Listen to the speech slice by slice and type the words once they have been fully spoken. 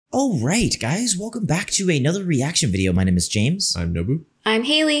All right, guys, welcome back to another reaction video. My name is James. I'm Nobu. I'm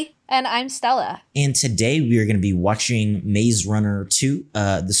Hayley. And I'm Stella. And today we are going to be watching Maze Runner 2,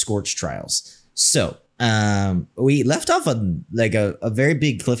 The Scorch Trials. So, we left off on like a very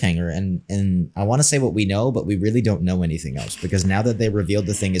big cliffhanger, and I want to say what we know, but we really don't know anything else because now that they revealed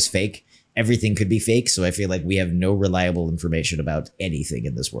the thing is fake, everything could be fake. So I feel like we have no reliable information about anything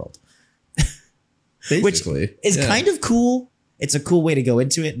in this world. Basically. Which is kind of cool. It's a cool way to go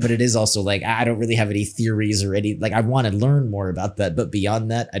into it, but it is also like, I don't really have any theories or any, like I want to learn more about that. But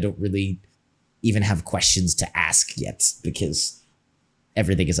beyond that, I don't really even have questions to ask yet because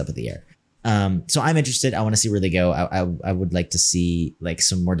everything is up in the air. So I'm interested. I want to see where they go. I would like to see like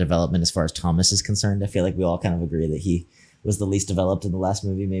some more development as far as Thomas is concerned. I feel like we all kind of agree that he was the least developed in the last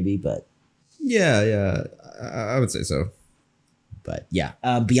movie, maybe, but. Yeah, I would say so. But yeah,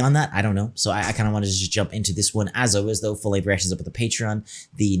 beyond that, I don't know. So I kind of wanted to just jump into this one. As always, though, full length reactions up at the Patreon.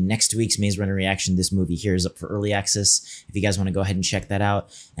 The next week's Maze Runner reaction, this movie here, is up for early access. If you guys want to go ahead and check that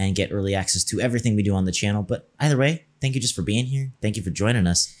out and get early access to everything we do on the channel. But either way, thank you just for being here. Thank you for joining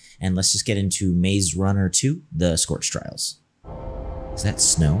us. And let's just get into Maze Runner 2, The Scorch Trials. Is that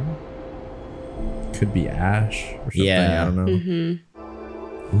snow? Could be ash or something. Yeah. I don't know.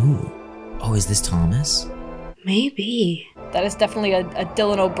 Mm-hmm. Ooh. Oh, is this Thomas? Maybe. That is definitely a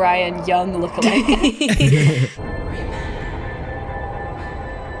Dylan O'Brien young lookalike.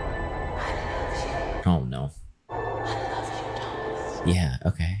 Oh, no. Yeah,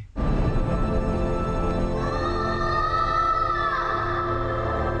 okay.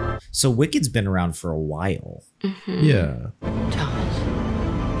 So Wicked's been around for a while. Mm-hmm. Yeah. Thomas,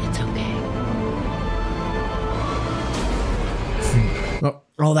 it's okay.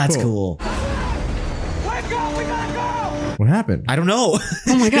 Oh, that's cool. What happened? I don't know.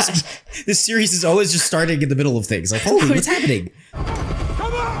 Oh my gosh. This series is always just starting in the middle of things. Like, holy, what's happening?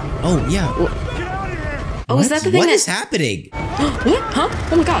 Oh, yeah. Get out of here. Oh, is that the thing? What is happening? What? Huh?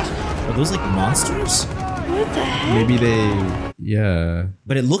 Oh my gosh. Are those like monsters? What the heck? Maybe they... Yeah.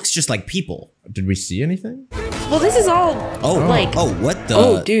 But it looks just like people. Did we see anything? Well, this is all like... Oh, what the?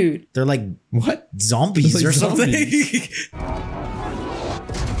 Oh, dude. They're like... What? Zombies Like or something.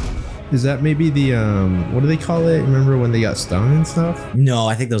 Is that maybe the, what do they call it? Remember when they got stung and stuff? No,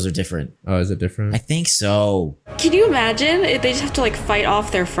 I think those are different. Oh, is it different? I think so. Can you imagine if they just have to like fight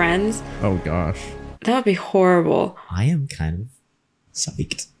off their friends? Oh, gosh. That would be horrible. I am kind of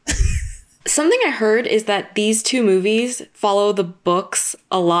psyched. Something I heard is that these two movies follow the books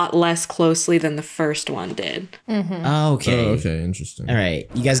a lot less closely than the first one did. Mm-hmm. Okay. Oh, okay, interesting. All right.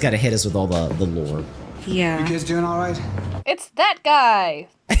 You guys got to hit us with all the lore. Yeah. You kids doing all right? It's that guy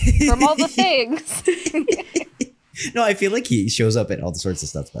from all the things. No, I feel like he shows up in all the sorts of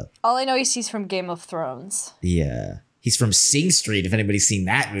stuff, though. All I know is he's from Game of Thrones. Yeah. He's from Sing Street, if anybody's seen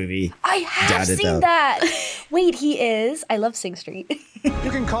that movie. I have Doubt it, seen though. that. Wait, he is? I love Sing Street.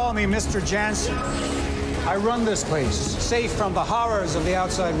 You can call me Mr. Jansen. I run this place, safe from the horrors of the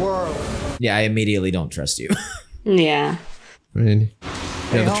outside world. Yeah, I immediately don't trust you. Yeah. I mean...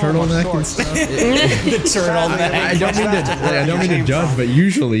 Yeah, the turtleneck and stuff. The turtleneck. I don't mean to judge, but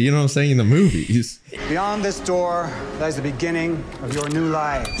usually, you know what I'm saying, in the movies. Beyond this door lies the beginning of your new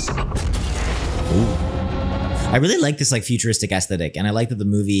lives. Ooh. I really like this like futuristic aesthetic, and I like that the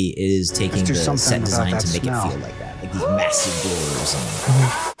movie is taking the set design to make it feel like that. Like these massive doors.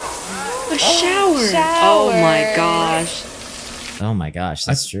 And... A shower. Oh my gosh. Oh my gosh,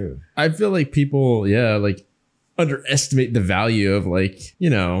 that's true. I feel like people, yeah, like underestimate the value of like, you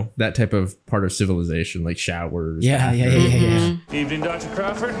know, that type of part of civilization, like showers. Yeah. Evening, Dr.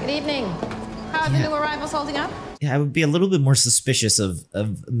 Crawford. Good evening. How are the new arrivals holding up? Yeah, I would be a little bit more suspicious of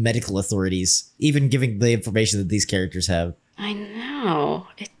medical authorities, even giving the information that these characters have. I know.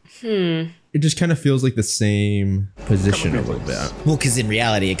 It just kind of feels like the same position a little bit. Well, because in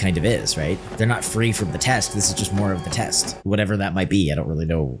reality, it kind of is, right? They're not free from the test. This is just more of the test. Whatever that might be. I don't really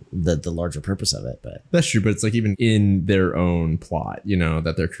know the larger purpose of it, but... That's true, but it's like even in their own plot, you know,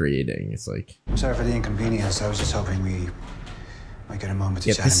 that they're creating. It's like... Sorry for the inconvenience. I was just hoping we might get a moment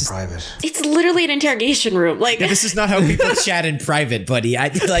to chat in private. It's literally an interrogation room. Like this is not how people chat in private, buddy.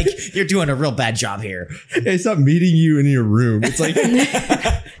 I like you're doing a real bad job here. It's not meeting you in your room. It's like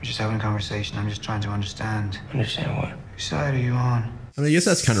We're just having a conversation. I'm just trying to understand. Understand what? Whose side are you on? I mean, I guess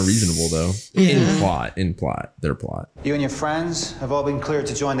that's kind of reasonable, though. In plot, their plot. You and your friends have all been cleared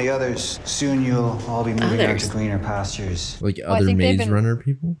to join the others. Soon you'll all be moving out to greener pastures. Like I other think they've Maze been- Runner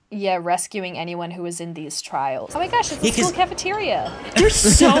people? Yeah, rescuing anyone who was in these trials. Oh my gosh, it's the school cafeteria. there's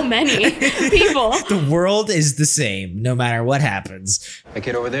so many people. The world is the same, no matter what happens. That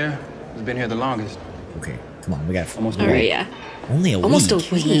kid over there has been here the longest. Okay, come on, we got Almost All right, yeah. Only a Almost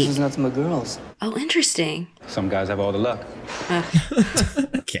week. a week. This is not my girls. Oh, interesting. Some guys have all the luck.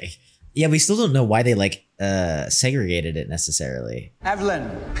 Okay. Yeah, we still don't know why they like segregated it necessarily. Evelyn,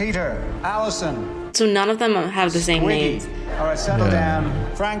 Peter, Allison. So none of them have the same names. All right, settle down.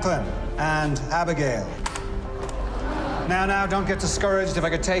 Franklin and Abigail. Now, don't get discouraged. If I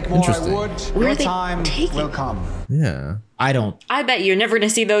could take more, I Interesting. would. Where Your are they time taking? will come. Yeah. I bet you're never gonna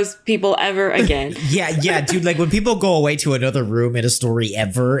see those people ever again. Yeah, dude, like when people go away to another room in a story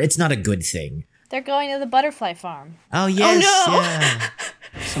ever, it's not a good thing. They're going to the butterfly farm. Oh, yes. no. Yeah.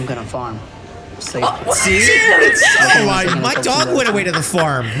 Some kind of farm. Safe. See? Oh, my dog went away to the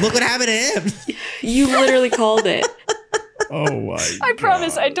farm. Look what happened to him. You literally called it. Oh my. I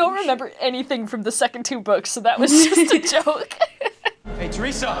promise I don't remember anything from the second 2 books, so that was just a joke. Hey,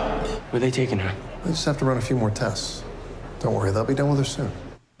 Teresa. Where are they taking her? We just have to run a few more tests. Don't worry, they'll be done with her soon.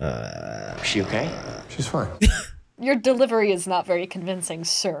 Is she okay? She's fine. Your delivery is not very convincing,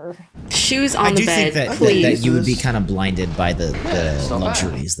 sir. I Shoes on do the bed, think that please. you would be kind of blinded by the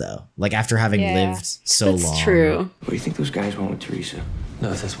luxuries, though. Like after having Yeah. lived so That's long. true. What do you think those guys want with Teresa?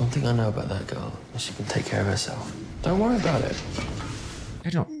 No, if there's one thing I know about that girl, is she can take care of herself. Don't worry about it. I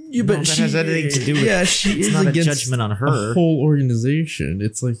don't. Yeah, know but if that she has anything to do with. Yeah, she it's is not a against judgment on a her. whole organization.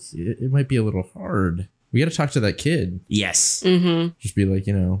 It's like it might be a little hard. We got to talk to that kid. Yes. Just be like,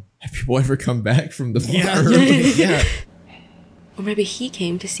 have people ever come back from the farm? Yeah. Or maybe he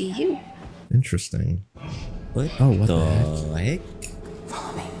came to see you. Interesting. What? Oh, what the the heck?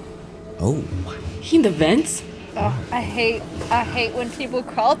 Oh. He in the vents? Oh, I hate when people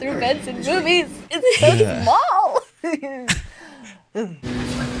crawl through vents in movies. It's so small.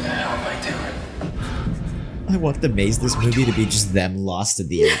 I want the Maze this movie to be just them lost in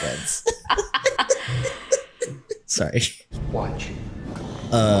the air vents. Sorry. Watch.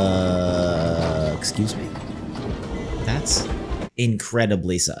 Excuse me. That's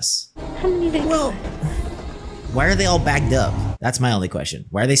incredibly sus. How many they Well, why are they all bagged up? That's my only question.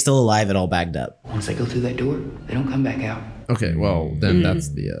 Why are they still alive and all bagged up? Once they go through that door, they don't come back out. Okay, well then that's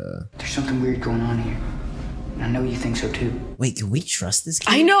the. There's something weird going on here. And I know you think so too. Wait, can we trust this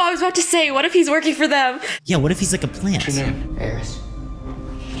kid? I know, I was about to say, what if he's working for them? Yeah, what if he's like a plant? What's your name? Eris.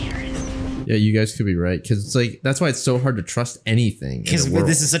 Yeah, you guys could be right because it's like that's why it's so hard to trust anything. Because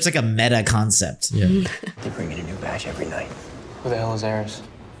this is such like a meta concept. Yeah. They bring in a new batch every night. Who the hell is Eris?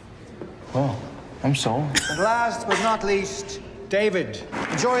 Well, I'm sold. And last but not least, David.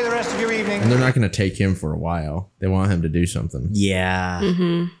 Enjoy the rest of your evening. And they're not going to take him for a while. They want him to do something. Yeah.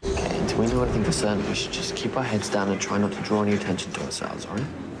 Okay, until we know anything for certain, we should just keep our heads down and try not to draw any attention to ourselves, alright?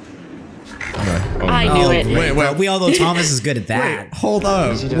 Okay. Oh, I no. knew it. Wait, we all know Thomas is good at that. Hold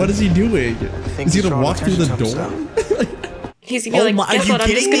up. What is he doing? Is he going to walk through the door? He's gonna be like, are guess you what, I'm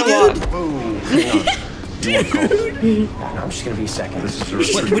just kidding gonna me, walk. I'm just gonna be a second. This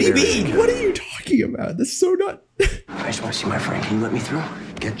is What do you mean? What are you talking about? This is so not. I just want to see my friend. Can you let me through?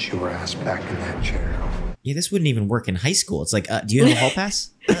 Get your ass back in that chair. Yeah, this wouldn't even work in high school. It's like, do you have a hall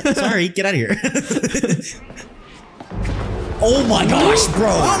pass? Sorry, get out of here. Oh my gosh, bro.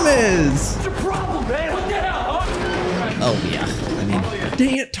 Thomas! What's the problem, man? What the hell? Oh, yeah. I mean,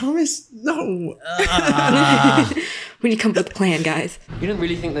 Dang it, Thomas. No. We need to come up with a plan, guys. You didn't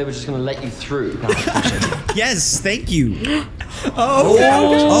really think they were just gonna let you through? yes, thank you. Oh.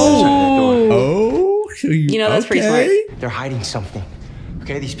 You know, that's pretty smart. They're hiding something.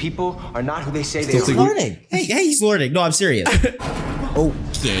 Okay, these people are not who they say they He's are. learning. Hey, he's learning. No, I'm serious.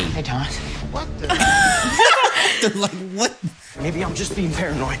 Okay. Hey, Thomas. What the? They're like, what? Maybe I'm just being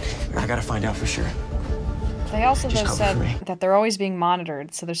paranoid. I gotta find out for sure. They also Just though cover me. said that they're always being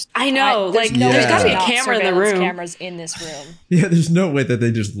monitored, so there's I know, like, there's gotta be a camera in the surveillance room. cameras in this room. Yeah, there's no way that they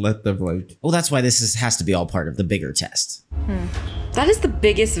just let them like. Well, that's why this has to be all part of the bigger test. That is the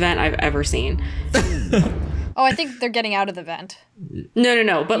biggest vent I've ever seen. Oh, I think they're getting out of the vent.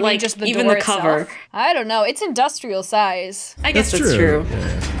 No, but You mean like just the even door the cover. itself? I don't know. It's industrial size. I guess that's true.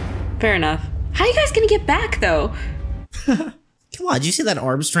 Yeah. Fair enough. How are you guys gonna get back though? Come on, did you see that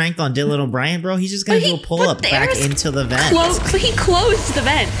arm strength on Dylan O'Brien, bro? He's just gonna do a pull up back Eris into the vent. But he closed the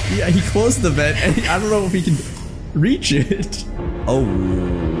vent. Yeah, he closed the vent, and I don't know if he can reach it. Oh,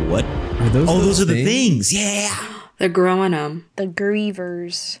 what? Are those those are the things. Yeah. They're growing them. The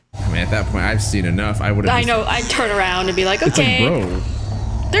grievers. I mean, at that point, I've seen enough. I would have. I know. I'd turn around and be like, It's okay. like, bro,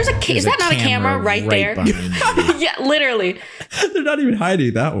 There's a. Is that not a camera right there? behind you. Yeah, literally. they're not even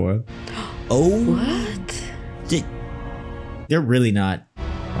hiding that one. Oh, What? they're really not.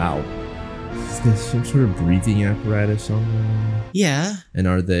 Wow. Is there some sort of breathing apparatus on them? Yeah. And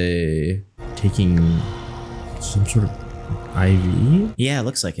are they taking some sort of IV? Yeah, it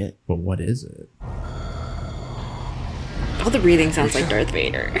looks like it. But what is it? All the breathing sounds like Darth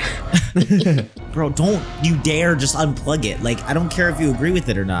Vader. Bro, don't you dare just unplug it. Like, I don't care if you agree with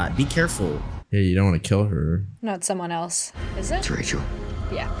it or not. Be careful. Yeah, you don't want to kill her. Not someone else, is it? It's Rachel.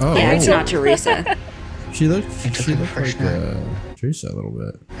 Yeah. Oh, Yeah, it's not Teresa. She looked took like her first night. Teresa a little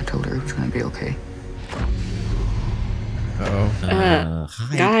bit. I told her it was gonna be okay. Uh-oh.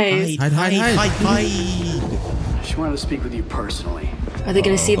 Guys. Hide. She wanted to speak with you personally. Are they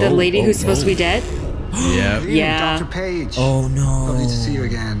gonna see the lady who's supposed to be dead? Yeah. Yeah. Dr. Page. Oh no. Lovely to see you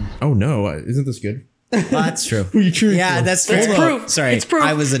again. Oh no, isn't this good? That's true. Yeah, that's It's true. proof. Sorry, It's proof.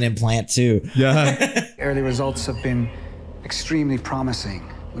 I was an implant too. Yeah. Early results have been extremely promising.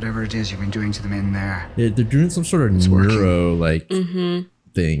 Whatever it is you've been doing to them in there. They're doing some sort of neuro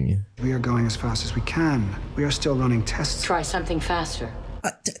thing. We are going as fast as we can. We are still running tests. Try something faster.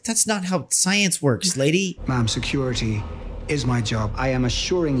 That's not how science works, lady. Ma'am, security is my job. I am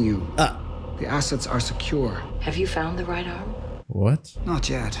assuring you. The assets are secure. Have you found the right arm? What? Not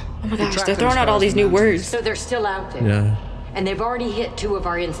yet. Oh my gosh, they're throwing out all these new words. So they're still out there. Yeah. And they've already hit 2 of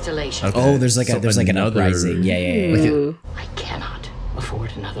our installations. Oh, there's like an uprising. Yeah. Ooh. I cannot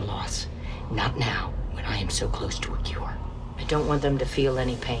afford another loss. Not now, when I am so close to a cure. I don't want them to feel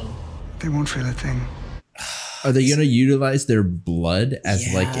any pain. They won't feel a thing. Are they gonna utilize their blood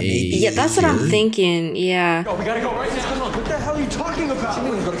as like a? Yeah, that's what I'm thinking. Yeah. Oh, we gotta go right now. Come on. What the hell are you talking about? We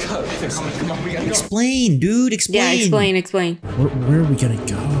gotta go. Come on, we gotta go. Explain, dude. Explain. Yeah, explain. Where are we gonna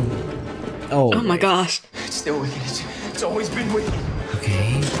go? Oh. Oh my gosh. It's still wicked. It's always been wicked.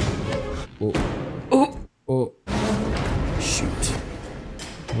 Okay. Oh. Shoot.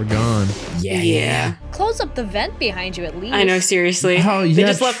 We're gone. Yeah. Close up the vent behind you at least. I know, seriously. Oh, They yeah,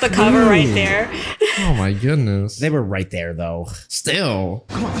 just left the cover right there. Oh my goodness. They were right there, though. Still.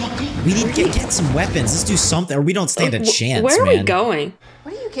 We need to get some weapons. Let's do something, or we don't stand a chance. Where are we man. going?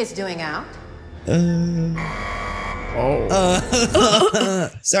 What are you kids doing out?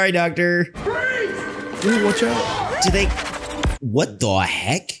 Sorry, doctor. Ooh, watch out. Do they? What the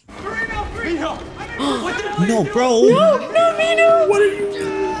heck? What the? No, bro. No, Minu. What are you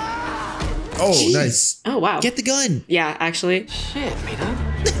doing? Oh, Jeez. nice. Oh, wow. Get the gun. Yeah, actually. Shit, Mina.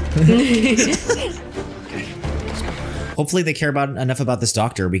 Hopefully, they care enough about this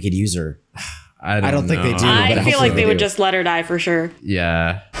doctor. We could use her. I don't think they know. do. I but feel like they do. would just let her die for sure.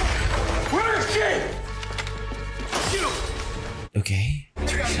 Yeah. Where is she? Okay.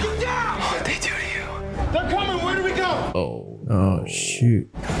 What they do to you? They're coming. Where do we go? Oh shoot.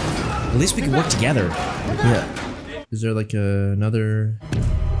 At least we can work together. Yeah. Is there like another?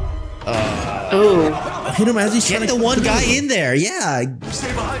 Oh. Hit him as he's trying Get to. the one guy in there. Yeah.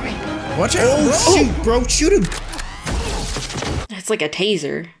 Stay behind me. Watch out. Oh shoot, bro! Shoot him. It's like a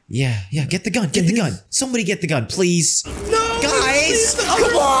taser. Yeah. Get the gun. Get the gun. Somebody get the gun, please. No, guys,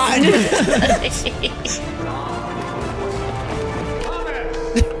 come on.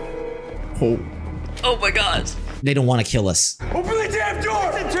 Oh my gosh. They don't want to kill us. Open the damn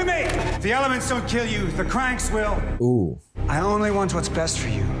door. Listen to me. The elements don't kill you. The cranks will. Ooh. I only want what's best for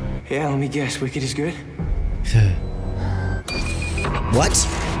you. Yeah, let me guess. Wicked is good? What?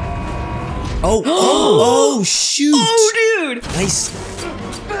 Oh, shoot. Oh, dude. Nice.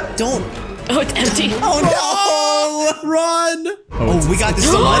 Don't. Oh, it's empty. Oh, no. Run. Oh, we got this.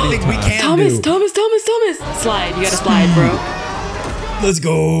 Is the one thing we can Thomas. do. Slide. You gotta slide, bro. Let's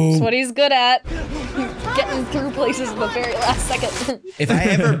go. That's what he's good at. Getting through places at the very last second. If I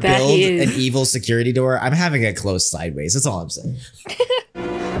ever That build he is. an evil security door, I'm having it closed sideways. That's all I'm saying.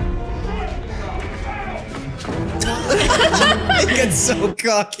 It gets so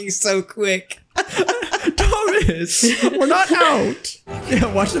cocky so quick. Thomas, we're not out. Yeah,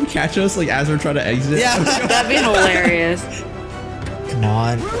 watch them catch us like as we're trying to exit. Yeah. That'd be hilarious. Come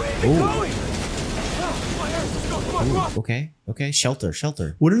on. Ooh. Ooh, okay.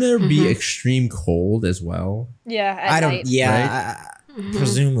 Shelter. Wouldn't there be extreme cold as well? Yeah, at I don't. night. Yeah.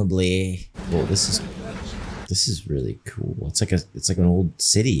 Presumably. Well, this is really cool. It's like an old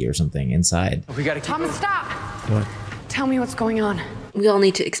city or something inside. We gotta keep Thomas, stop. What? Tell me what's going on. We all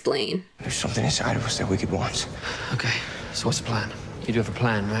need to explain. There's something inside of us that Wicked wants. Okay, so what's the plan? You do have a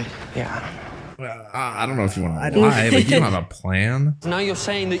plan, right? Yeah, I don't know if you want to lie, but you don't have a plan. Now you're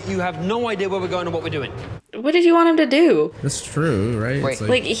saying that you have no idea where we're going or what we're doing. What did you want him to do? That's true, right? Wait. It's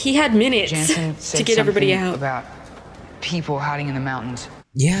Like, he had minutes Jansen said to get everybody something out. about people hiding in the mountains.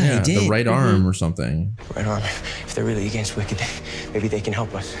 Yeah, yeah, he did. the right arm or something. right on. If they're really against Wicked, maybe they can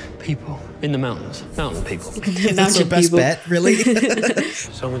help us. People in the mountains. Mountain people. That's your best people. bet, really?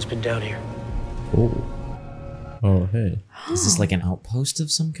 Someone's been down here. Oh, hey. Is this like an outpost of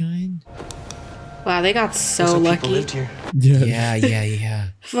some kind? Wow, they got so People lucky. lived here. Yeah. Yeah.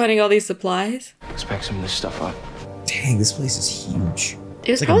 Finding all these supplies. Expect some of this stuff up. Dang, this place is huge.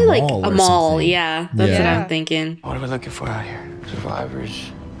 It was It's probably like mall a or mall. something. Yeah, that's what I'm thinking. What are we looking for out here?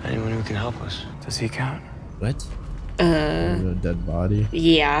 Survivors? Anyone who can help us? Does he count? What? A dead body.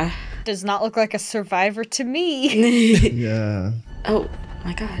 Yeah. Does not look like a survivor to me. Yeah. Oh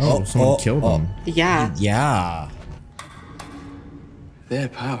my gosh. Oh, someone killed him. Yeah. Yeah. They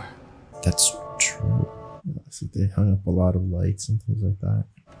had power. That's true. So they hung up a lot of lights and things like that.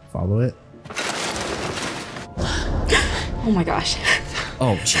 Follow it. Oh my gosh.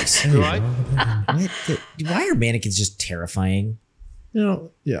 Oh, jeez. Why are mannequins just terrifying? You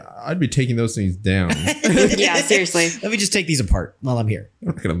know, yeah, I'd be taking those things down. Yeah, seriously. Let me just take these apart while I'm here. I'm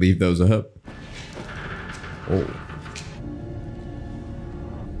not gonna leave those up. Oh.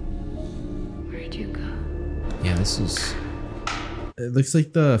 Where'd you go? Yeah, this is It looks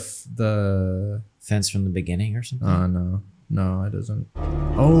like the fence from the beginning or something. No, it doesn't.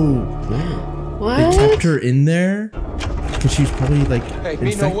 Oh, What? they kept her in there because she's probably like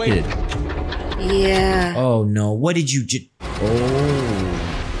infected. Yeah. Oh no! What did you just? Oh.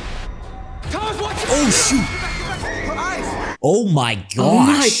 Oh shoot! Oh my gosh! Oh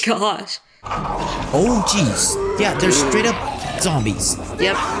my gosh. Oh jeez! Yeah, they're straight up zombies.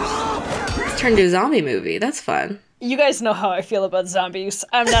 Yep. Turned into a zombie movie. That's fun. You guys know how I feel about zombies.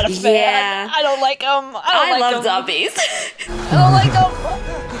 I'm not a fan. Yeah. I don't like them. I love zombies. I don't like them.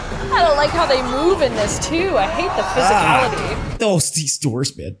 I don't like how they move in this too. I hate the physicality. Oh, these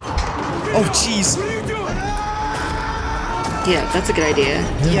doors, man. Oh jeez. Yeah, that's a good idea.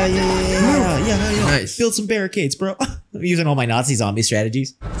 Yeah. Nice. Build some barricades, bro. I'm using all my Nazi zombie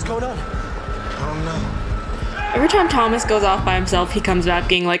strategies. What's going on? Every time Thomas goes off by himself, he comes back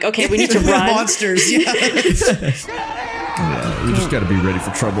being like, okay, we need to run. Monsters, yeah. Yeah, you just gotta be ready for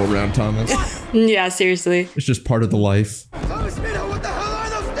trouble around Thomas. Yeah, seriously. It's just part of the life.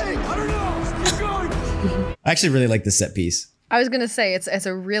 I actually really like the set piece. I was gonna say it's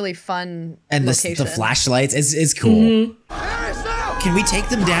a really fun And location. the flashlights is cool. Mm-hmm. Can we take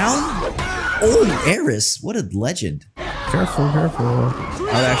them down? Oh, Eris, what a legend. Careful.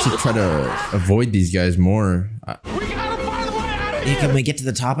 I'd actually try to avoid these guys more. Can we get to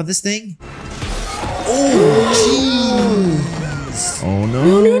the top of this thing? Oh, jeez. Oh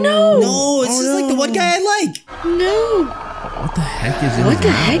no. No, it's just like the one guy I like. No. What the heck is in What his the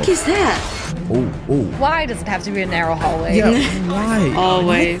mouth? heck is that? Oh. Why does it have to be a narrow hallway? Yeah, why?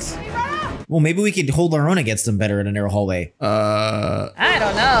 Always. Well, maybe we could hold our own against them better in a narrow hallway. I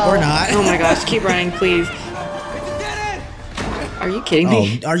don't know. Or not. Oh my gosh, keep running, please. Are you kidding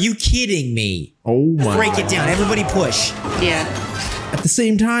me? Oh, are you kidding me? Oh my. Break it down. Everybody push. Yeah. At the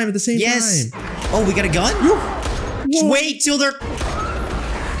same time. Yes. Oh, we got a gun? Just wait till they're...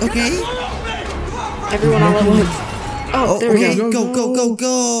 Okay. Everyone all at once. Oh, there we go.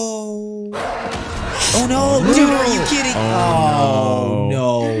 Go. Oh no, dude, are you kidding? Oh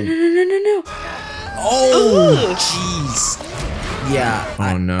no. No. Oh, jeez. Yeah.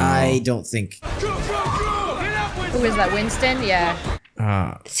 Oh no. I don't think. Who is that? Winston? Yeah.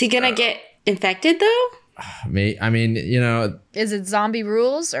 Is he gonna get infected though? I mean, you know, Is it zombie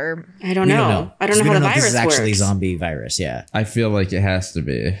rules or? I don't know. I don't know how the virus This is actually works. zombie virus. Yeah. I feel like it has to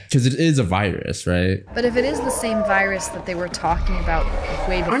be because it is a virus, right? But if it is the same virus that they were talking about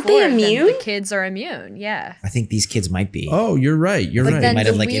way before, Aren't they immune? then the kids are immune. Yeah. I think these kids might be. Oh, you're right. You're But right. They then might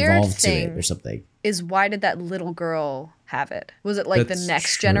have the like weird evolved to thing it or something. Is why did that little girl have it? Was it like That's the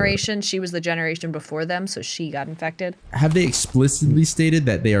next true. generation? She was the generation before them, so she got infected. Have they explicitly stated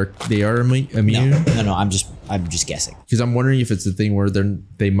that they are immune? No. I'm just guessing. Because I'm wondering if it's the thing where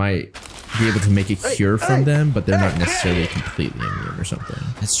they might be able to make a cure from them, but they're not necessarily completely immune or something.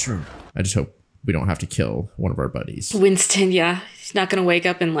 That's true. I just hope we don't have to kill one of our buddies. Winston, yeah. He's not gonna wake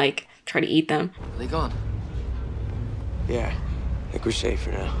up and like try to eat them. Are they gone? Yeah, I think we're safe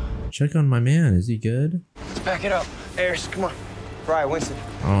for now. Check on my man. Is he good? Let's back it up. Eris, come on. Right, Winston.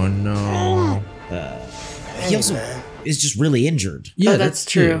 Oh no. He also is just really injured. Yeah, that's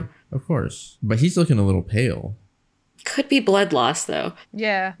true. Of course. But he's looking a little pale. Could be blood loss though.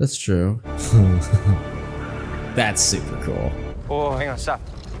 Yeah. That's true. That's super cool. Oh, hang on, stop.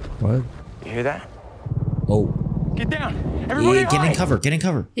 What? You hear that? Oh. Get down. Everybody Yeah, get in cover. Get in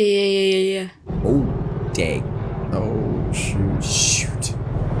cover. Yeah. Oh, dang. Oh, shoot.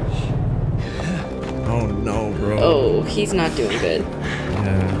 Oh no, bro. Oh, he's not doing good.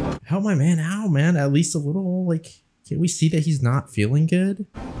 Yeah. Help my man out, man. At least a little, like, can we see that he's not feeling good?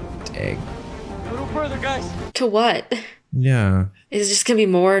 Dang. A little further, guys. To what? Yeah. Is it just gonna be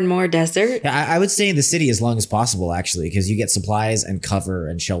more and more desert? Yeah, I would stay in the city as long as possible, actually, because you get supplies and cover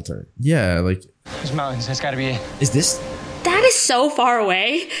and shelter. Yeah, like. Those mountains, that's gotta be it. Is this? That is so far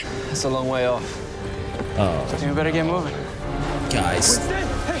away. That's a long way off. Oh. So we better get moving. Guys.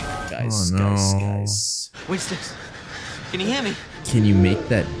 Oh, no. Guys. Winston, can you hear me? Can you make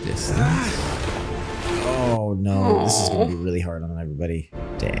that distance? Oh no, this is gonna be really hard on everybody.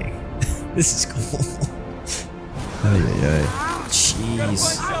 Dang. This is cool.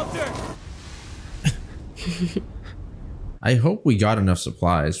 Jeez. I hope we got enough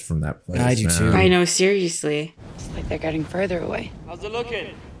supplies from that place. I do man. too. I know, seriously. It's like they're getting further away. How's it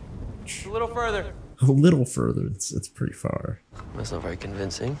looking? A little further. A little further. It's pretty far. That's not very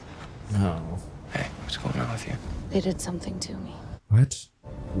convincing. No. Hey, what's going on with you? They did something to me. What?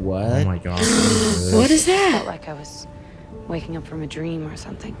 What? Oh my god. What is that? Felt like I was waking up from a dream or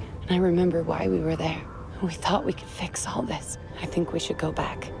something. And I remember why we were there. We thought we could fix all this. I think we should go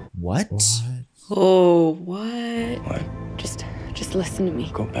back. What? Oh, what? What? Just listen to me.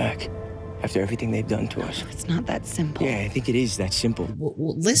 Go back. After everything they've done to us. It's not that simple. Yeah, I think it is that simple.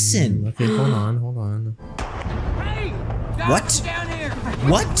 Well, listen. Okay, hold on. Hey! What? Down here!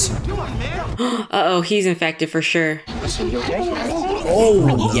 What? Come on, man! Uh-oh, he's infected for sure.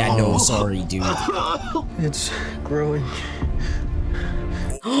 Oh, yeah, no, sorry, dude. It's growing.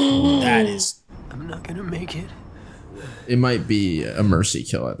 That is... I'm not gonna make it. It might be a mercy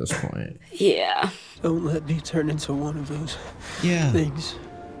kill at this point. Yeah. Don't let me turn into one of those things.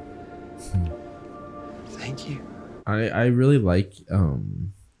 Thank you. I really like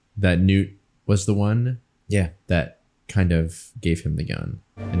that Newt was the one that kind of gave him the gun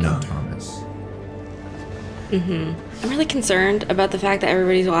and not Thomas. I'm really concerned about the fact that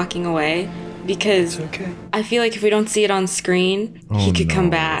everybody's walking away because I feel like if we don't see it on screen, he could come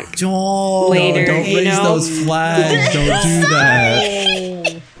back later. Don't raise those flags. Don't do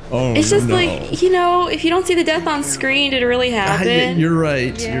that. Oh, it's just like, you know, if you don't see the death on screen, did it really happen? You're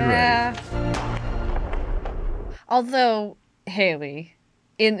right. Yeah. You're right. Although, Hayley,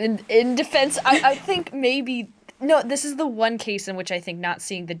 in defense, I think maybe... No, this is the one case in which I think not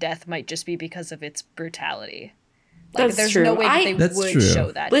seeing the death might just be because of its brutality. Like, That's there's true. no way that they would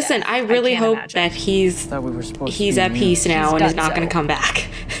show that. Listen, death. I really can't hope imagine. that he's at peace now and is not going to come back.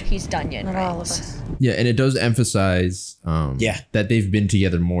 He's done yet. Not all of us. Yeah, and it does emphasize that they've been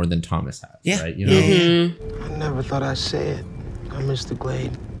together more than Thomas has. Yeah. Right? You know? I never thought I'd say it. I miss the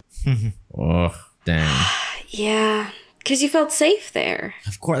glade. Oh, dang. Yeah, because you felt safe there.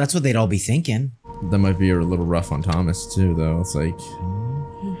 Of course, that's what they'd all be thinking. That might be a little rough on Thomas too, though. It's like,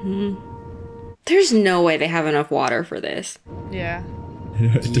 There's no way they have enough water for this. Yeah.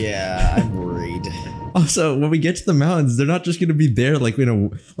 Yeah, I'm worried. Also, when we get to the mountains, they're not just gonna be there,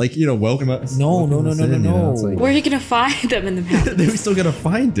 welcome us. No. It's like, Where are you going to find them in the mountains? we still gotta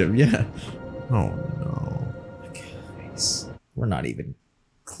find him. Yeah. Oh no. Guys, we're not even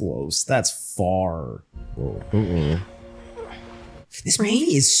close. That's far. Whoa. This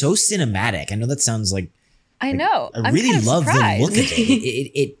movie is so cinematic. I know that sounds like... I know. I really love the look of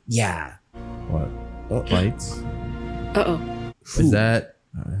it. Yeah. What? Lights? Uh-oh. Is that?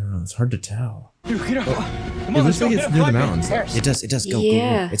 I don't know. It's hard to tell. Dude, get up. Come It on, looks like it's near the mountains. It does. Go.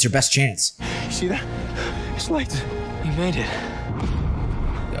 It's your best chance. You see that? It's lights. You made it.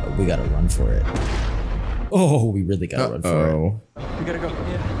 No, we gotta run for it. Oh, we really gotta run for it. We gotta go.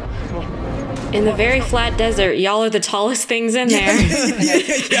 Yeah. Come on. In the very flat desert, y'all are the tallest things in there. This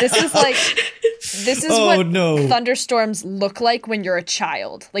is what thunderstorms look like when you're a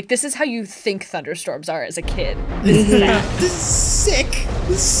child. Like, this is how you think thunderstorms are as a kid. This is that. This is sick.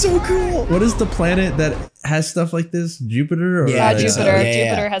 This is so cool. What is the planet that has stuff like this? Jupiter? Or Yeah, Jupiter.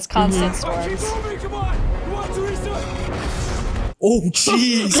 Jupiter has constant storms. Oh,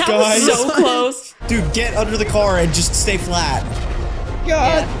 jeez, That guys. was so close. Dude, get under the car and just stay flat.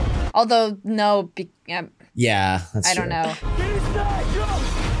 God. Yeah. Although, no, Yeah, that's I true. don't know.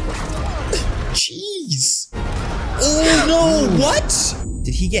 Jeez. Oh, no. What?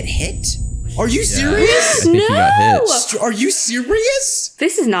 Did he get hit? Are you serious? I think he got hit. Are you serious?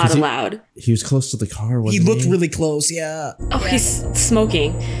 This is not allowed. He was close to the car, wasn't He he? looked really close, yeah. Oh, he's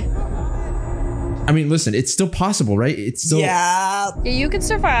smoking. I mean, listen, it's still possible, right? It's still... Yeah. You can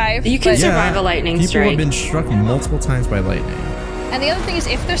survive. You can survive a lightning People strike. have been struck multiple times by lightning. And the other thing is,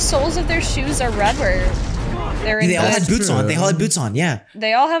 if the soles of their shoes are rubber, they're in They all had good. boots on. They all had boots on, yeah.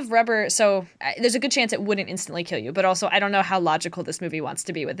 They all have rubber, so there's a good chance it wouldn't instantly kill you. But also, I don't know how logical this movie wants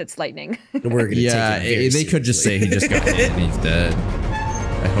to be with its lightning. We're gonna take it they could just say he just got hit and he's dead.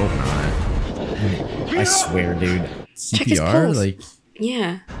 I hope not. I swear, dude. Check his CPR, pulse. like,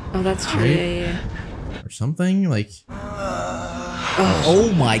 Yeah. Oh, that's true. Right? Yeah. or something, like.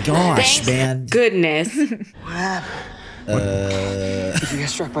 Oh my gosh, Thank man. Goodness. What happened? You got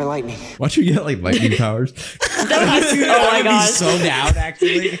struck by lightning. Why'd you get like lightning powers? Oh my gosh. So down,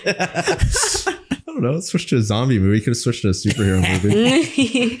 actually. don't know. Switch to a zombie movie. Could have switched to a superhero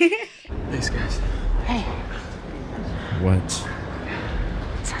movie. Thanks, guys. Hey. What?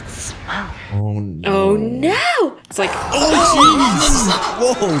 What's that smell? Oh no. Oh no! It's like, Oh, jeez.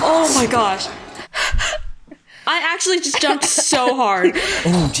 Whoa. oh my gosh. I actually just jumped so hard.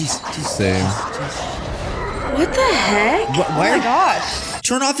 Oh, jeez. Same. What the heck? Why Oh my gosh.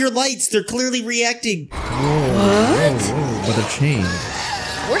 Turn off your lights. They're clearly reacting. What? But they're chained.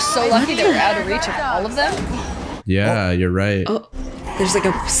 We're so lucky that we're out of reach of all of them. Yeah, you're right. Oh, there's like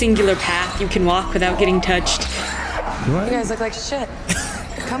a singular path you can walk without getting touched. What? You guys look like shit.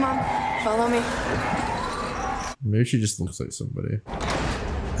 Come on, follow me. Maybe she just looks like somebody.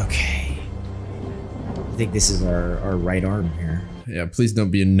 Okay. I think this is our right arm here. Yeah, please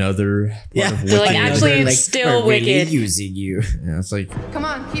don't be another part of They're like, Wicked. actually, it's still really Wicked. using you. Yeah, it's like, Come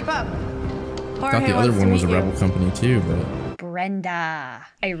on, keep up. I thought the other one was a rebel company too, but Brenda.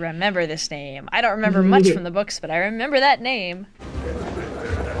 I remember this name. I don't remember much from the books, but I remember that name.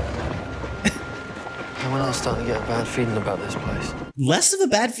 I'm really starting to get a bad feeling about this place. Less of a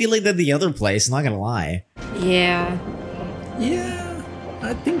bad feeling than the other place, not gonna lie. Yeah. yeah,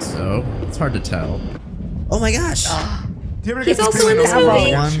 I think so. It's hard to tell. Oh my gosh. He's also in this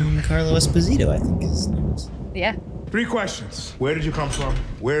movie. Juan Carlo Esposito, I think his name is. Yeah. 3 questions. Where did you come from?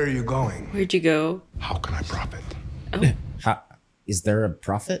 Where are you going? Where'd you go? How can I profit? How, is there a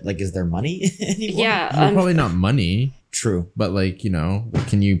profit? Like, is there money anymore? Yeah. Well, probably not money. True. But like, you know, what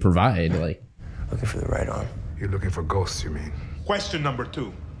can you provide? Like, Looking for the right arm. You're looking for ghosts, you mean? Question number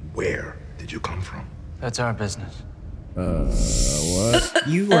 2. Where did you come from? That's our business. what?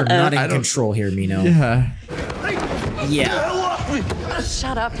 You are not in control here, Mino. Yeah. Yeah.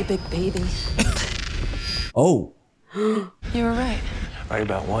 Shut up, you big baby. Oh. You were right. Right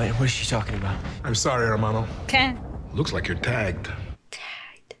about what? What is she talking about? I'm sorry, hermano. Okay. Looks like you're tagged.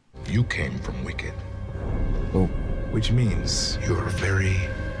 Tagged. You came from Wicked. Oh. Which means you're very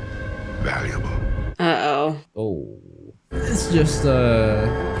valuable. Uh-oh. Oh. It's just, you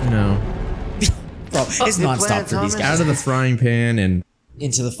know, Bro, it's nonstop for these guys. out of the frying pan and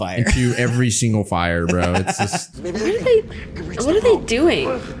Into the fire. into every single fire, bro. It's just. What are they doing?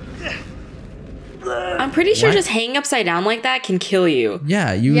 I'm pretty sure What? just hanging upside down like that can kill you.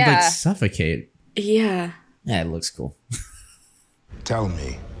 Yeah, you would Yeah. like suffocate. Yeah. Yeah, it looks cool. Tell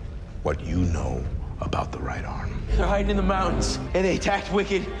me what you know about the right arm. They're hiding in the mountains, and they attacked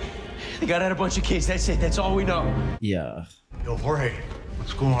Wicked. They got out a bunch of kids. That's it. That's all we know. Yeah. Yo, Jorge,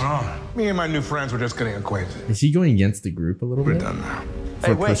 what's going on? Me and my new friends were just getting acquainted. Is he going against the group a little We're bit done now. for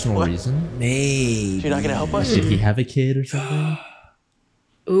Hey, a wait, personal what? reason? Maybe. You're not gonna help us? Did he have a kid or something?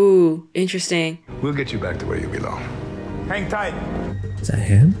 Ooh, interesting. We'll get you back to where you belong. Hang tight. Is that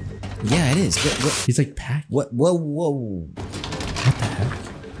him? Yeah, it is. What? He's like packed. Whoa. What the heck?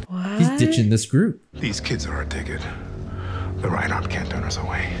 What? He's ditching this group. These kids are our ticket. The right arm can't turn us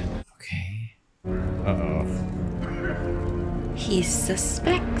away. Okay. Uh-oh. He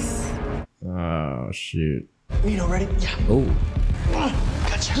suspects. Oh, shoot. Mino, ready? Yeah. Oh.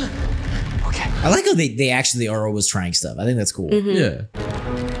 Gotcha. Okay. I like how they actually are always trying stuff. I think that's cool. Yeah.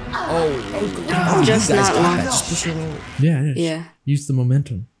 Oh, Just you guys not got long. that. Just push your little- Yeah. Yeah. Use the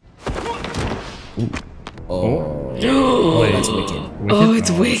momentum. Oh. That's wicked. Oh, it's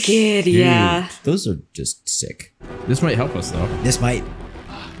wicked. shoot. Yeah. Those are just sick. This might help us though. This might.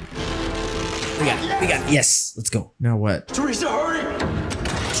 We got. Yes. Let's go. Now what? Teresa, hurry!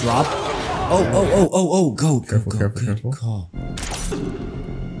 Drop. Oh. Go. Careful, Go. careful, Good careful. call.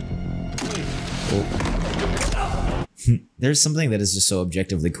 There's something that is just so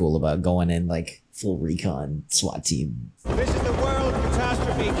objectively cool about going in like full recon SWAT team. This is the World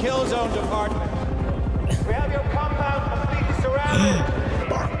Catastrophe Kill Zone Department. We have your compound completely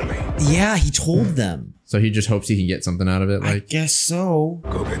surrounded. Yeah, he told them. So he just hopes he can get something out of it. I Like, guess so.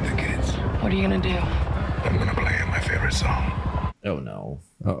 Go get the kids. What are you gonna do? I'm gonna play my favorite song. Oh no.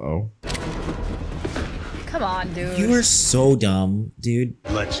 uh-oh. Come on, dude. You are so dumb, dude.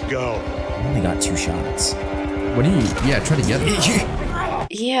 Let's go. I only got 2 shots. What do you? Yeah, try to get him.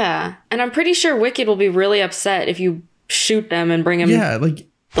 Yeah. And I'm pretty sure Wicked will be really upset if you shoot them and bring him. Yeah, like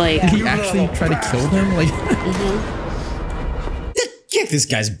can you actually try to kill them? Like, Kick this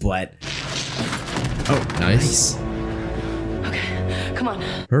guy's butt. oh, nice. Okay, come on.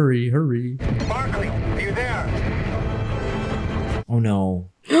 Hurry. Barkley, are you there? Oh no.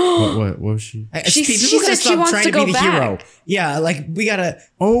 What was she? She People gotta said she wants trying to go be the back. hero. Yeah, like we gotta.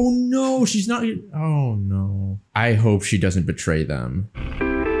 Oh no, she's not. Oh no. I hope she doesn't betray them.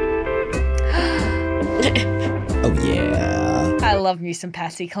 Oh yeah. I love me some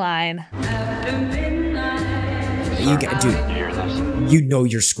Patsy Cline. Dude, you know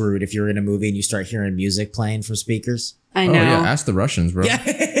you're screwed if you're in a movie and you start hearing music playing from speakers. I know. Oh yeah, ask the Russians, bro. Yeah.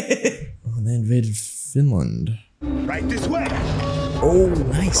 Oh, they invaded Finland. Right this way. Oh,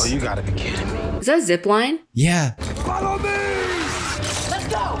 nice. Oh, you gotta be kidding me. Is that a zip line? Yeah. Follow me. Let's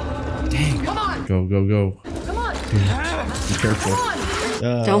go. Dang. Come on. Go, go, go. Come on. Be careful.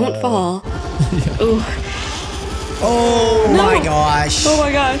 Don't fall. Ooh. Oh No. my gosh. Oh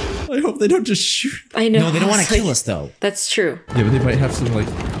my gosh. I hope they don't just shoot. I know. No, they don't want to kill us though. That's true. Yeah, but they might have some like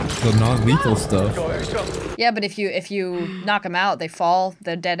the non-lethal stuff. Yeah, but if you knock them out, they fall.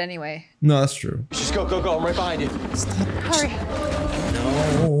 They're dead anyway. No, that's true. Just go, go, go. I'm right behind you. Hurry.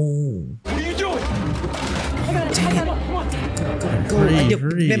 No. What are you doing? I got it. I got it. Come on. Go. I know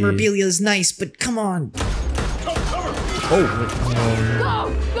memorabilia is nice, but come on. Go, go.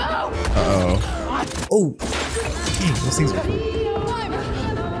 Uh-oh. Oh. Dang, those things are cool.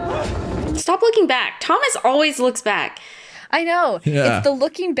 Stop looking back. Thomas always looks back. I know. Yeah. It's the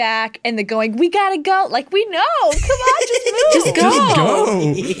looking back and the going, we gotta go. Like, we know. Come on, just move. Just go.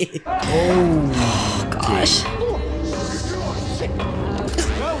 Just go. Oh. Gosh.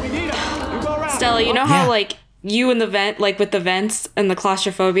 No, we need him. You go around. Stella, you know how like you in the vent, like with the vents and the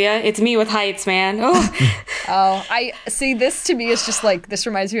claustrophobia? It's me with heights, man. Oh. Oh, I see. This to me is just like, this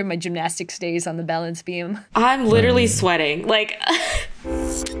reminds me of my gymnastics days on the balance beam. I'm literally sweating. Like,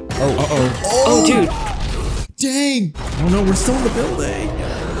 Oh, dude. Dang. Oh no, we're still in the building.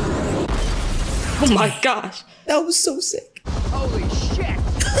 Oh my gosh. That was so sick. Holy shit.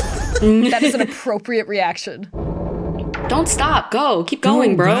 That is an appropriate reaction. Don't stop. Go. Keep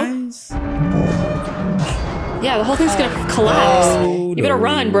going, bro. Guys. Yeah, the whole thing's gonna collapse. You better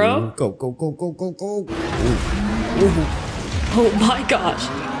run, bro. Go, go, go, go, go, go. Oh my gosh.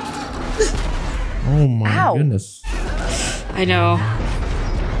 Oh my Ow. goodness. I know.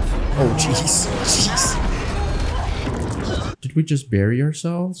 Oh, jeez. Jeez. Did we just bury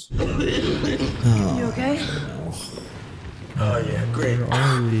ourselves? You okay? Oh yeah, great. Where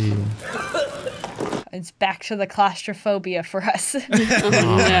are we? It's back to the claustrophobia for us.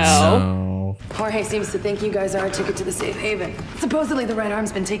 No. Jorge seems to think you guys are a ticket to the safe haven. Supposedly the Red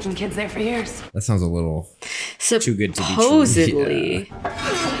Arm's been taking kids there for years. That sounds a little Too good to be true. Supposedly.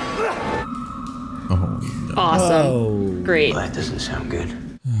 Oh no. Awesome. Oh. Great. That doesn't sound good.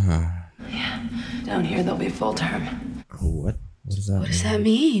 Yeah. Down here they'll be full term. What? What does that What does that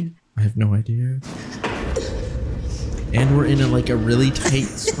mean? I have no idea. And we're in a really tight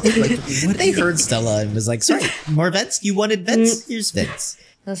spot. Like, what They heard Stella and was like, sorry, more vents? You wanted vents? Here's vents.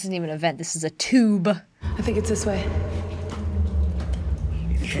 This isn't even a vent. This is a tube. I think it's this way.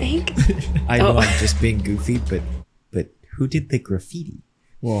 You think? I know I'm just being goofy, but who did the graffiti?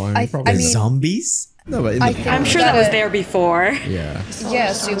 Well, I mean, probably The zombies? no, but in the I'm sure that was there before. yeah. Yeah,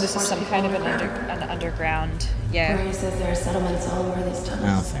 assume this is some kind of an underground. Yeah. Jorge says there are settlements all over these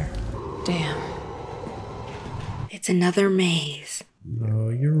tunnels. Oh, fair. Damn. It's another maze. Oh,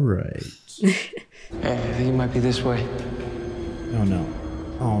 you're right. Hey, I think it might be this way. Oh no.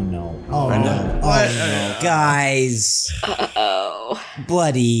 Oh no. Oh no. Oh no. Guys. Uh-oh.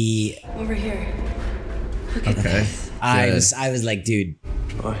 Bloody. Over here. Look at Okay. this. I was like, dude.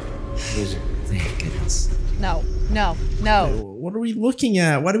 What? What is it? Thank goodness. No, no, no. What are we looking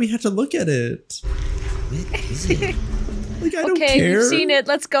at? Why do we have to look at it? What is it? Like, I don't Okay, care. we've seen it.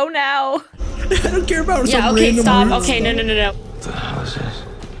 Let's go now. I don't care about Yeah, some okay, random stop. weird Okay, stuff. no. What the hell is this?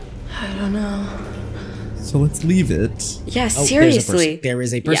 I don't know. So let's leave it. Yeah, Oh, seriously. there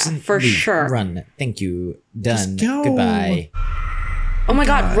is a person. Yeah, for Leave. sure. Run. Thank you. Done. Just go. Goodbye. Oh my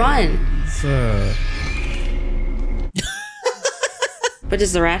god, run. So, But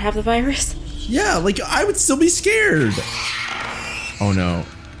does the rat have the virus? yeah, like I would still be scared. Oh no.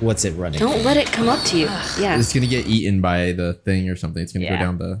 What's it running? Don't let it come up to you. Yeah. It's gonna get eaten by the thing or something. It's gonna Yeah. go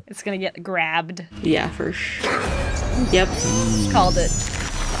down the. It's gonna get grabbed. Yeah, for sure. Yep. Called it.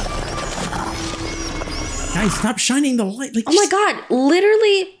 Guys, stop shining the light. Like, Oh my god,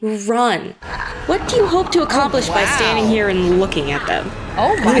 literally run. What do you hope to accomplish by standing here and looking at them?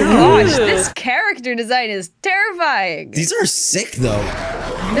 Oh my gosh, this character design is terrifying. These are sick though.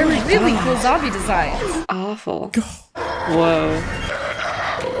 They're really cool zombie designs. Awful. Whoa.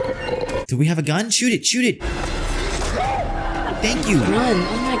 Do we have a gun? Shoot it. Shoot it. Thank you. Run.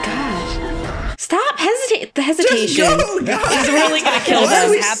 Oh my gosh. Stop. Hesitate. The hesitation go, guys. is really going to kill Why are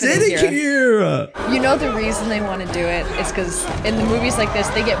them. we sitting here? You know the reason they want to do it is because in the movies like this,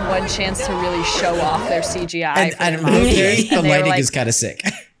 they get one chance to really show off their CGI. And for their movie, the and they were lighting like, is kind of sick.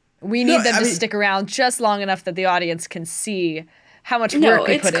 we need them I to mean- stick around just long enough that the audience can see how much No, work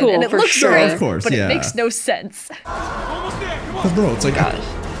we it's put cool, in. And it for looks sure. great, Of course, but yeah. it makes no sense. Bro, it's like I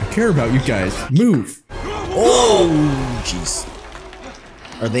care about you guys. Move. Oh, jeez.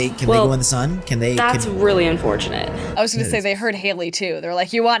 Are they? Can they go in the sun? Can they? That's really unfortunate. I was gonna say they heard Hayley too. They're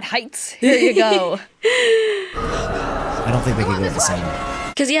like, "You want heights? Here you go." I don't think they can go in the sun.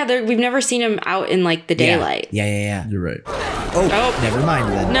 Because we've never seen him out in like the daylight. Yeah. You're right. Oh, never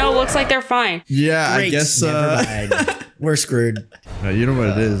mind then. No, looks like they're fine. Yeah, Great. I guess. Never mind. We're screwed. You know what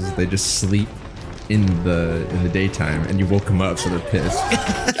it is? They just sleep in the daytime, and you woke them up, so they're pissed.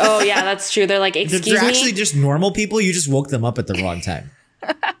 Oh yeah, that's true. They're like, excuse me. They're actually just normal people. You just woke them up at the wrong time.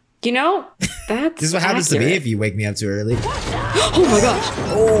 You know, that's This is what happens to me if you wake me up too early. Oh my gosh.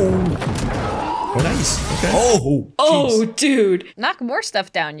 Oh, nice. Okay. Oh, dude. Knock more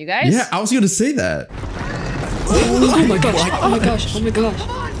stuff down, you guys. Yeah, I was gonna say that. Oh my gosh. Oh my gosh. Oh my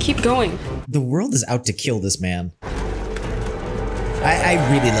gosh. Keep going. The world is out to kill this man. I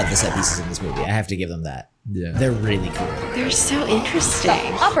really love the set pieces in this movie. I have to give them that. Yeah. They're really cool. They're so interesting.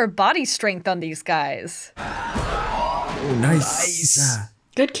 The upper body strength on these guys. Oh, nice.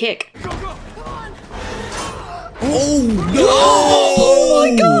 Good kick. Oh no! Oh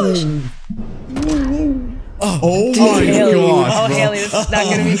my gosh. Oh my Haley. gosh. Oh, Hayley, this is not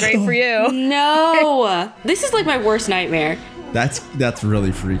gonna be great for you. No. This is like my worst nightmare. That's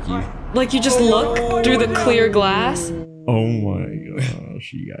really freaky. Like you just look through the clear glass. Oh my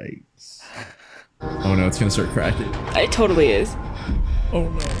gosh, yikes. Oh no, it's gonna start cracking. It totally is. Oh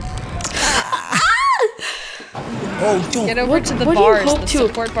no. Oh, don't. Get over to the bars, the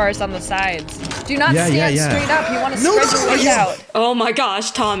support bars on the sides. Do not stand straight up. You want to spread your weight out. Oh my gosh,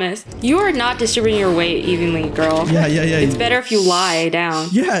 Thomas. You are not distributing your weight evenly, girl. Yeah. It's better if you lie down.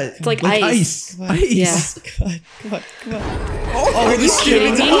 Yeah. It's like ice. Ice. Yeah. Come on. Oh, are you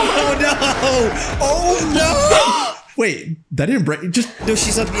kidding me? Oh no! Oh no! Wait, that didn't break. Just no.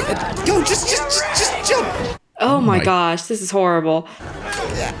 She's up. Go. Just jump. Oh my gosh, this is horrible.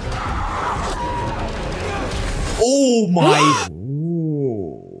 Oh my!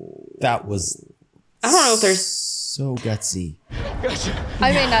 Ooh, that was. I don't know if there's so gutsy.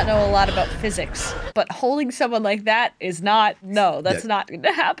 I may not know a lot about physics, but holding someone like that is not. No, that's not going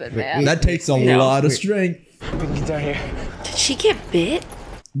to happen, man. That takes a lot of strength. We can get down here. Did she get bit?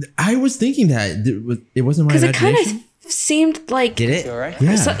 I was thinking that it wasn't my Because imagination. it kind of seemed like. Did it? You all right?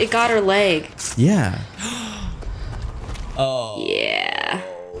 Yeah. So it got her leg. Yeah. Oh. Yeah.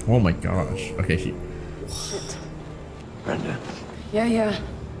 Oh my gosh. Okay, she. Brenda. Yeah,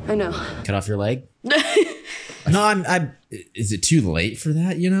 I know. Cut off your leg? No, I'm. Is it too late for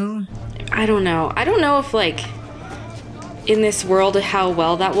that? You know. I don't know. I don't know if like in this world how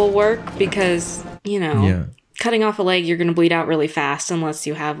well that will work because cutting off a leg you're gonna bleed out really fast unless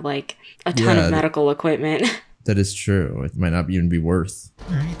you have like a ton of medical equipment. That is true. It might not even be worth.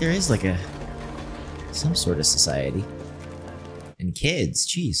 All right, there is like some sort of society. And kids,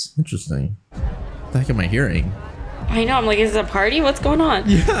 jeez. Interesting. What the heck am I hearing? I know. I'm like, is it a party? What's going on?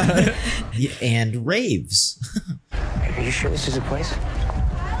 Yeah. And raves. Are you sure this is a place?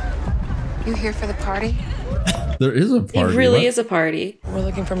 You here for the party? There is a party. It really is a party. We're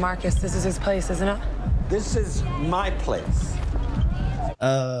looking for Marcus. This is his place, isn't it? This is my place.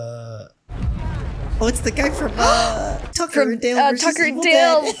 Oh, it's the guy from Tucker and Dale. Tucker and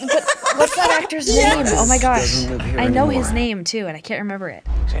Dale. But what's that actor's name? Oh my gosh. I know his name too, and I can't remember it.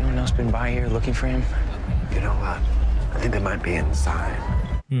 Has anyone else been by here looking for him? You know what? I think they might be inside.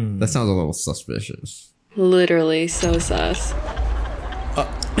 That sounds a little suspicious. Literally so sus.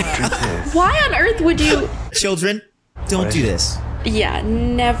 Why on earth would you? Children, don't do this. Yeah,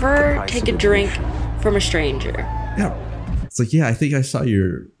 never take a drink from a stranger. Yeah. It's like, I think I saw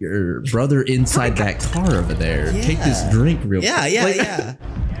your brother inside that car over there. Yeah. Take this drink real quick. Yeah.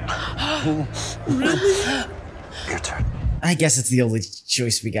 Really? Your turn. I guess it's the only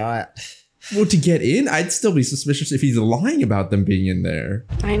choice we got. Well, to get in, I'd still be suspicious if he's lying about them being in there.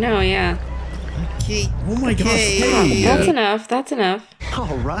 I know, yeah. Okay. Oh my gosh. Hey. That's enough. That's enough.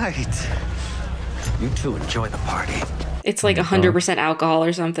 All right. You two enjoy the party. It's like 100% alcohol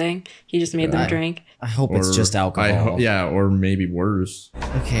or something. He just made them drink. I hope it's just alcohol. Or maybe worse.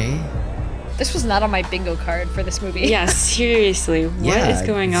 Okay. This was not on my bingo card for this movie. Yeah, seriously. What is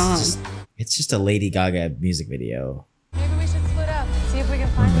going on? It's just a Lady Gaga music video. Maybe we should split up. See if we can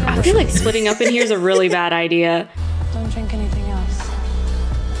find it. I feel like splitting up in here is a really bad idea. Don't drink anything else.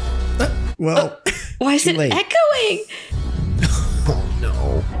 Well, why is it echoing? Oh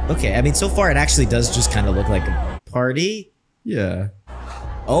no. Okay, I mean, so far it actually does just kind of look like a party. Yeah.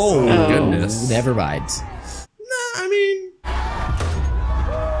 Oh, goodness. Never mind. Nah, I mean,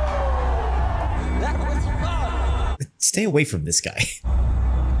 stay away from this guy.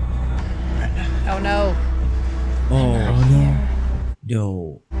 Oh no. Oh no.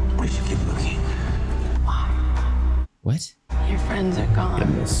 No. We should keep looking. Why? What? Your friends are gone.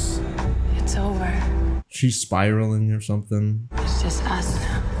 Goodness. It's over. She's spiraling or something. It's just us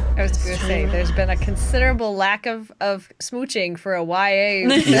now. I was going to say, there's been a considerable lack of smooching for a YA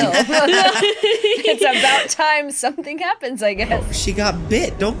film. It's about time something happens, I guess. Oh, she got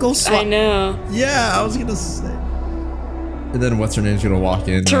bit. Don't go swat. I know. Yeah, I was gonna say. And then what's her name's gonna walk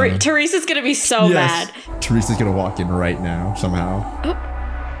in. Teresa's gonna be so mad. Teresa's gonna walk in right now somehow. Oh.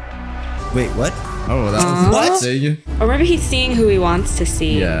 Wait, what? Oh, that was what? Or maybe he's seeing who he wants to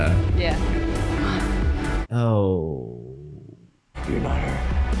see. Yeah. Yeah. Oh. You're not her.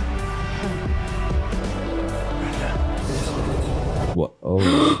 What? Oh.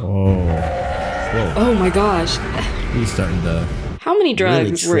 Whoa. Oh my gosh. He's starting to. How many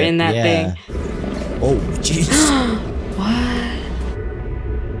drugs were in that thing? Oh, jeez. What?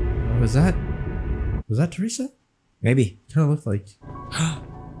 Was that Teresa? Maybe. Kind of looked like.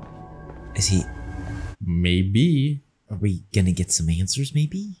 Is he? Maybe. Are we gonna get some answers?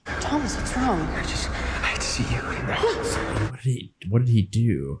 Maybe. Thomas, what's wrong? I had to see you. What did he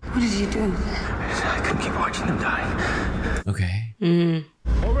do? What did you do? I couldn't keep watching them die. Okay.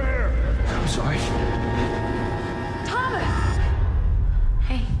 Over here. I'm sorry. Thomas!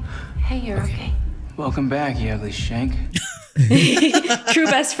 Hey, you're okay. Welcome back, you ugly shank. True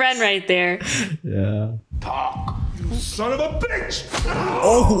best friend right there. Yeah. Talk, son of a bitch!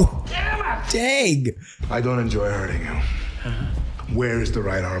 Oh, dang! I don't enjoy hurting you. Where is the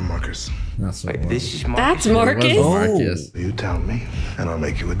right arm, Marcus? That's Wait, this is Marcus. That's Marcus. Marcus. You tell me, and I'll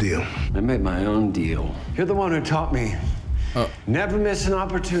make you a deal. I made my own deal. You're the one who taught me. Never miss an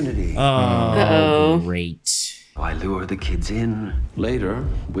opportunity. Oh, great. I lure the kids in. Later,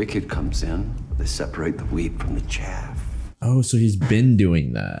 Wicked comes in. They separate the wheat from the chaff. Oh, so he's been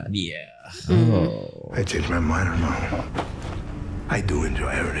doing that. Yeah. Oh. I changed my mind or no. I do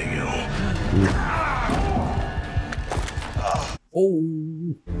enjoy hurting you. Oh.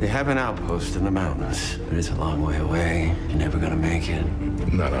 They have an outpost in the mountains, but it's a long way away. You're never gonna make it.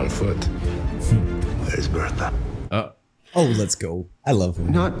 Not on foot. Where's Bertha? Oh, let's go. I love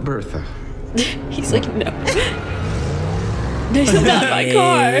him. Not Bertha. He's like, no. This is not my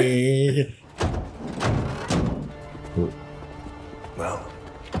car. Well,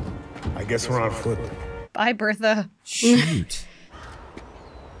 I guess we're on foot. Bye, Bertha. Shoot.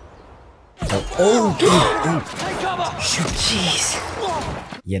 Shoot. Jeez.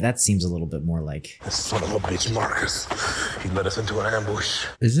 Yeah, that seems a little bit more like. This son of a bitch, Marcus. He led us into an ambush.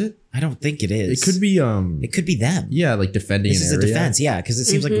 Is it? I don't think it is. It could be. It could be them. Yeah, like defending This an is area. a defense. Yeah, because it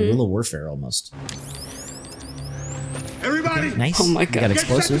seems like guerrilla warfare almost. Everybody! Okay, nice. Oh my We God. got Get set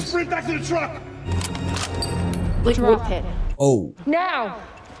to explosives. sprint back to the truck! Like, Drop it. Oh. Now!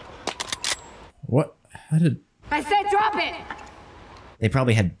 What? How did? I said drop it! They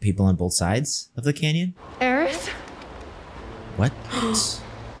probably had people on both sides of the canyon. Eris? What?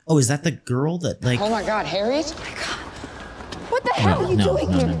 Oh, is that the girl that like? Oh my God, Harriet? Oh my God. What the hell are you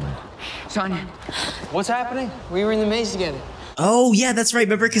doing here? Sonia, what's happening? We were in the maze together. Oh yeah, that's right.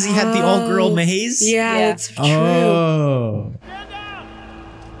 Remember, because he had the all-girl maze. Yeah, it's true. Oh.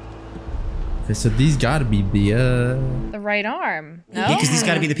 Okay, so these got to be the. The right arm. No? Yeah, because these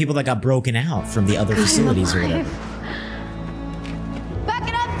got to be the people that got broken out from the other facilities or whatever. Back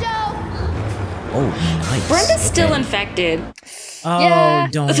it up, Joe! Oh, nice. Brenda's still infected. Oh, Yeah.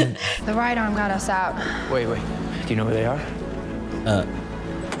 don't. The right arm got us out. Wait. Do you know where they are?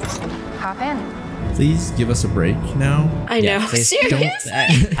 Hop in. Please give us a break now. I know. please Serious?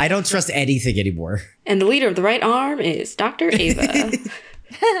 I don't trust anything anymore. And the leader of the right arm is Dr. Ava.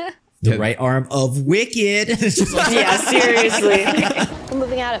 The right arm of Wicked. Yeah, seriously. We're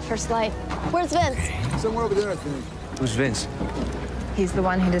moving out at first light. Where's Vince? Somewhere over there, I think. Who's Vince? He's the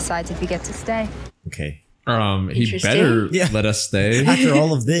one who decides if we get to stay. Okay. He better let us stay. After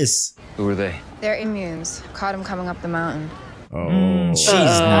all of this. Who are they? They're immunes. Caught him coming up the mountain. Oh. She's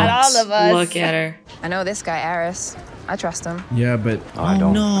Not nuts. all of us. Look at her. I know this guy, Eris. I trust him. Yeah, but I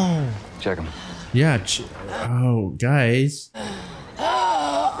don't. No. Check him. yeah. Oh, guys.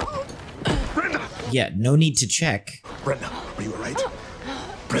 Yeah, no need to check. Brenda, are you alright?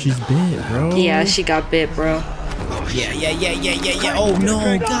 She's bit, bro. Yeah, she got bit, bro. Yeah. Oh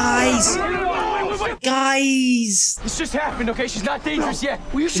no, guys. Guys. This just happened, okay? She's not dangerous yet.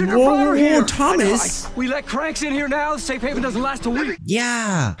 Well, you shouldn't Whoa, have brought her here. Thomas. We let cranks in here now. The safe haven doesn't last a week.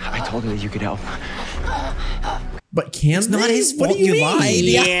 Yeah. I told her that you could help. But can't It's not his fault What do you mean? lied.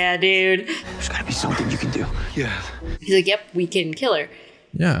 Yeah, dude. There's gotta be something you can do. Yeah. He's like, yep, we can kill her.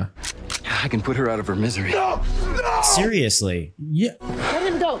 Yeah. I can put her out of her misery. No! Seriously. Yeah. Let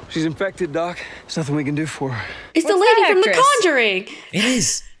him go. She's infected, Doc. There's nothing we can do for her. It's the What's lady that from The actress? Conjuring. It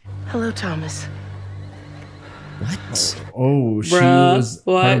is. Hello, Thomas. What? Oh, she was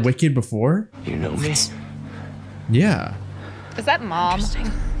part of Wicked before? You know me? Yeah. Is that mom?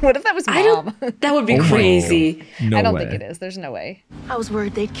 What if that was mom? That would be crazy. No I don't way. think it is. There's no way. I was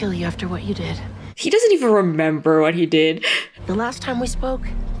worried they'd kill you after what you did. He doesn't even remember what he did. The last time we spoke,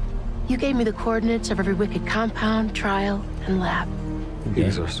 you gave me the coordinates of every Wicked compound, trial, and lab.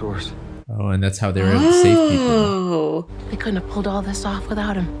 He's our source. Oh, and that's how they were able to save people. Oh. They couldn't have pulled all this off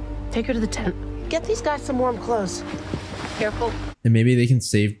without him. Take her to the tent. Get these guys some warm clothes. Careful. And maybe they can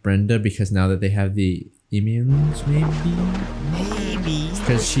save Brenda because now that they have the immunes, maybe?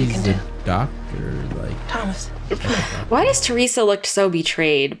 Because she's the doctor, like... Thomas. Why does Teresa look so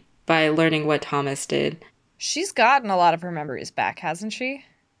betrayed by learning what Thomas did? She's gotten a lot of her memories back, hasn't she?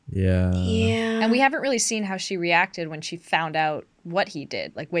 Yeah. Yeah. And we haven't really seen how she reacted when she found out what he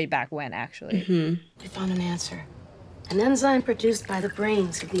did, like way back when, actually. We found an answer. An enzyme produced by the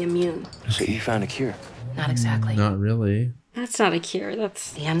brains of the immune. So you found a cure? Not exactly. Not really. That's not a cure.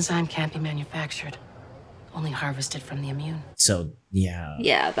 That's... The enzyme can't be manufactured. Only harvested from the immune. So, yeah.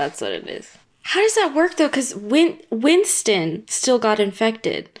 Yeah, that's what it is. How does that work, though? Because Winston still got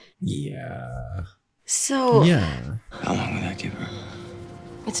infected. Yeah. So... Yeah. How long will that give her?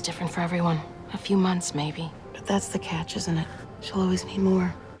 It's different for everyone. A few months, maybe. But that's the catch, isn't it? She'll always need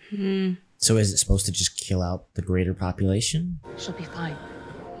more. So is it supposed to just kill out the greater population? She'll be fine.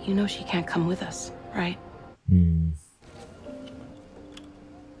 You know she can't come with us, right?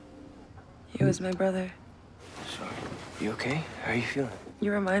 He was my brother. So, you okay? How are you feeling?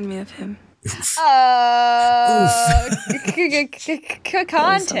 You remind me of him.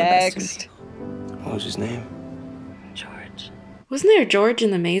 Context. What was his name? George. Wasn't there a George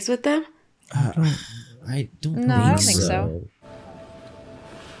in the maze with them? I don't No, I don't think so.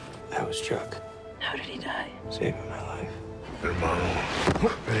 That was Chuck. How did he die? Saving my life. Hermano,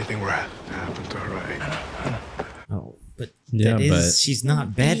 if anything were to happen to her, right? Oh, but Yeah, that is, but- she's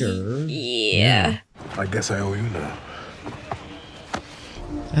not better. Yeah. I guess I owe you now.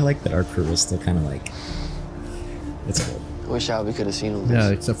 I like that our crew is still kind of like, it's cool. I wish we could have seen all this. Yeah,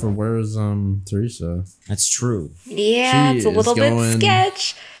 except for where's Teresa? That's true. Yeah, She it's a little is bit going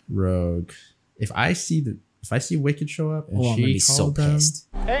sketch. Rogue. If I see Wicked show up and Oh, I'm she gonna be so called them, pissed.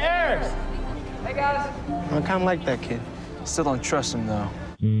 Hey, Ayers! Hey, guys. I kind of like that kid. Still don't trust him, though.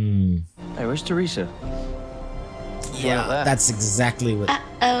 Hey, where's Teresa? Yeah, that's exactly what.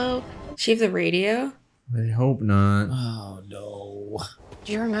 Uh-oh. She have the radio? I hope not. Oh no.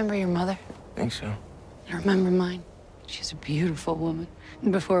 Do you remember your mother? I think so. I remember mine. She's a beautiful woman.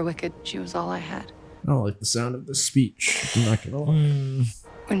 And before Wicked, she was all I had. I don't like the sound of the speech. I'm not gonna lie.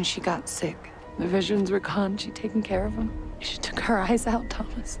 When she got sick, the visions were gone. She'd taken care of them. She took her eyes out,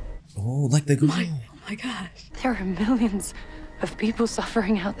 Thomas. Oh, like the girl. Oh my gosh. There are millions of people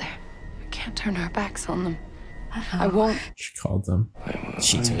suffering out there. We can't turn our backs on them. I won't. She called them.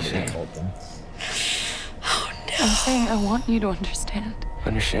 She totally called them. I'm saying I want you to understand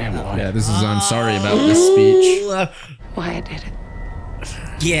Understand why? Yeah, this is. I'm sorry about this speech. why I did it.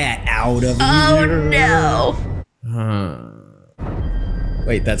 Get out of Oh here. no.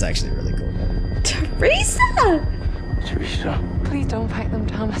 Wait, that's actually really cool. Teresa! Teresa. Please don't fight them,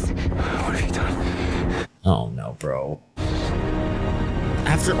 Thomas. What have you done? Oh no, bro.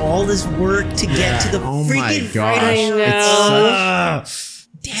 After all this work to get to the Oh my freaking gosh. Friday I It's such.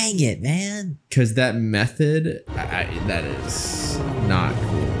 Dang it, man. Because that method, that is not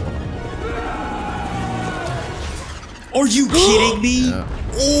cool. Are you kidding me? Yeah.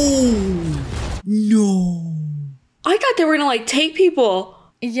 Oh no. I thought they were gonna like take people.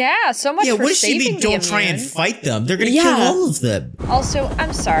 Yeah, so much Yeah, for what does she saving mean? the Don't try and immune. fight them. They're gonna Yeah. kill all of them. Also,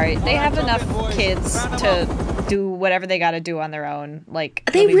 I'm sorry. They have enough kids to do whatever they got to do on their own. Like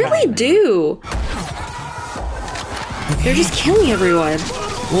They they'll be really fine. do. They're just killing everyone.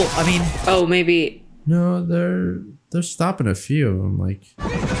 Well, I mean, Oh, maybe. No, they're stopping a few. I'm like,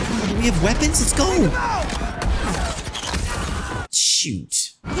 do we have weapons? Let's go.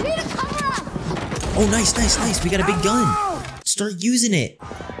 Shoot. Oh, nice. We got a big gun. Start using it.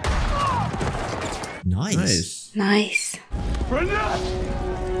 Nice. Nice.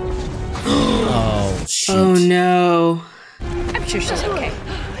 Oh, shoot. Oh no. I'm sure she's okay.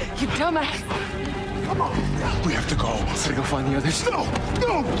 You dumbass. Come on. We have to go. Gotta go find the others. No,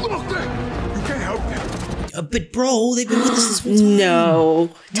 look there. You can't help them. But bro, they've been with us this whole time. No.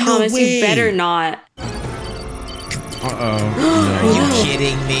 Thomas, way. you better not. uh-oh. Are No. you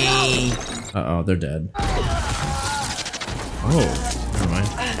kidding me? Uh-oh, they're dead. Oh, never mind.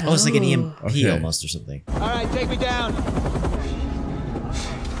 Oh, it's like an EMP Okay. almost or something. All right, take me down.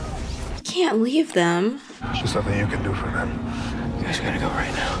 You can't leave them. There's nothing you can do for them. You guys gotta go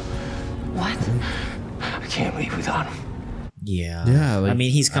right now. What? I can't leave without him. Yeah. Yeah, like, I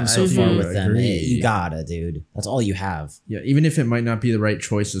mean, he's come so far with them. agree. You gotta, dude. That's all you have. Yeah, even if it might not be the right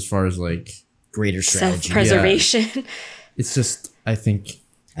choice as far as like greater strategy, self-preservation. Yeah. It's just, I think.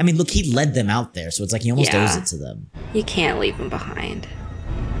 I mean, look, he led them out there, so it's like he almost owes it to them. You can't leave him behind.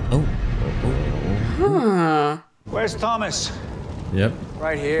 Oh. Huh. Where's Thomas? Yep.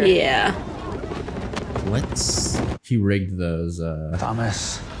 Right here. Yeah. What? He rigged those.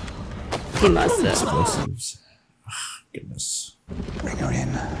 Thomas. He must have. Explosives. Goodness. Bring her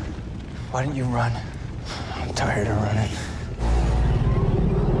in. Why didn't you run? I'm tired of running.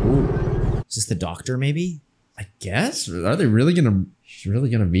 Ooh. Is this the doctor, maybe? I guess. Are they really gonna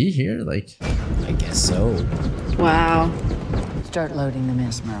be here? Like, I guess so. Wow. Start loading them in.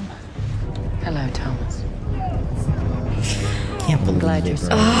 Yes, ma'am. Hello, Thomas. Can't believe Glad it, you're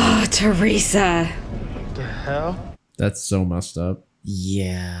bro. Oh, Teresa. What the hell? that's so messed up.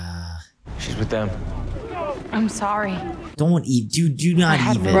 Yeah. She's with them. I'm sorry. Don't even. Do not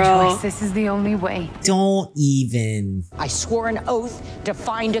even. Choice. This is the only way. Don't even. I swore an oath to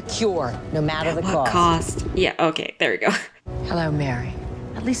find a cure, no matter the What cost? Yeah, okay, there we go. Hello, Mary.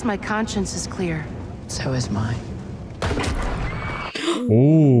 At least my conscience is clear. So is mine.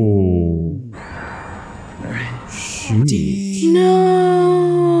 Oh. Shoot.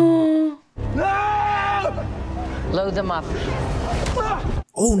 No. Load them up.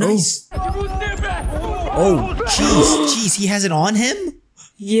 Oh, nice. Oh, jeez, he has it on him?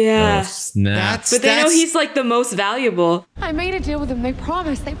 Yeah. Oh, snap. But they know he's like the most valuable. I made a deal with them. They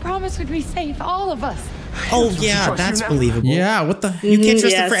promised we'd be safe, all of us. Oh, yeah, that's believable. Yeah, what the? You can't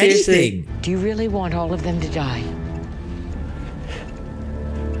trust them for anything. Do you really want all of them to die?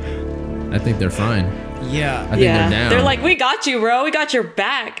 I think they're fine. Yeah. I think they're down. They're like, we got you, bro. We got your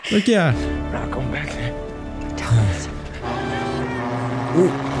back. Like, yeah. We're not going back there.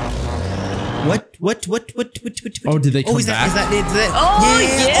 What? Oh, did they come is back? that? Oh,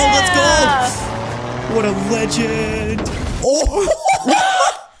 yeah. Oh, let's go. What a legend. Oh.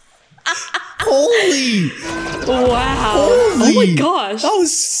 Holy. Wow. Holy. Oh my gosh. That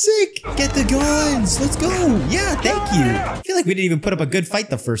was sick. Get the guns. Let's go. Yeah, thank you. I feel like we didn't even put up a good fight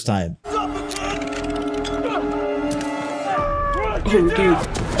the first time. Oh, dude.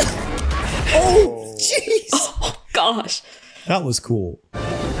 Oh, jeez. Oh, gosh. That was cool.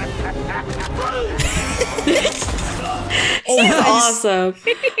 He's awesome.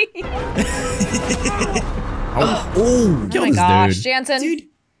 Oh, Oh my gosh, Jansen. Dude,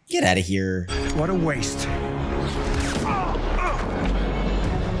 get out of here. What a waste.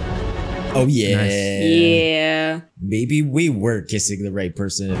 Oh, yeah. Nice. Yeah. Maybe we were kissing the right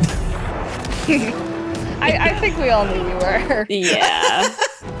person. I think we all knew we were. Yeah.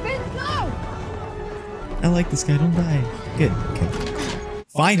 I like this guy. Don't die. Good. Okay.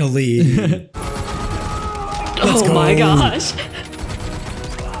 Finally. Oh my gosh.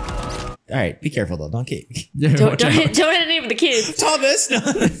 All right, be careful though. Don't get. Yeah, Don't hit any of the kids. Thomas. No.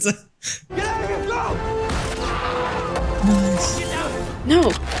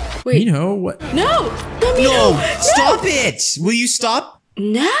 No. Wait. You know what? No. No. Stop it. Will you stop?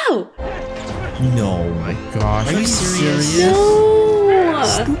 No. No. Oh my gosh. Are you serious? No.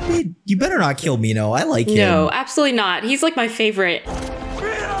 Stupid. You better not kill Mino. I like him. No, absolutely not. He's like my favorite.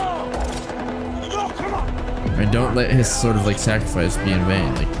 And don't let his sort of like sacrifice be in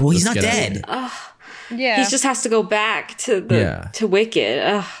vain. Like, well, he's let's not get dead. Yeah. He just has to go back to the to Wicked.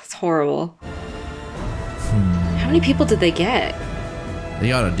 Ugh, it's horrible. How many people did they get? They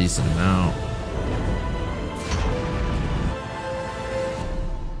got a decent amount.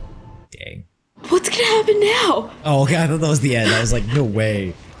 Dang. What's gonna happen now? Oh, okay. I thought that was the end. I was like, no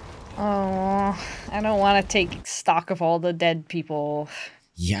way. Oh, I don't want to take stock of all the dead people.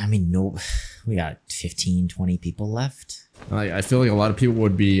 Yeah, I mean, no. We got 15, 20 people left. Like, I feel like a lot of people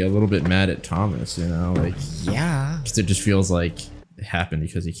would be a little bit mad at Thomas, you know? Like, yeah. Because it just feels like it happened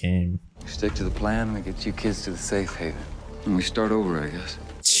because he came. Stick to the plan, we get you kids to the safe haven. And we start over, I guess.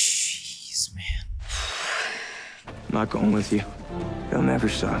 Jeez, man. I'm not going with you. They'll never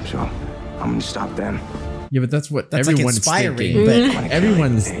stop, so I'm gonna stop them. Yeah, but that's what That's everyone's like inspiring, thinking. but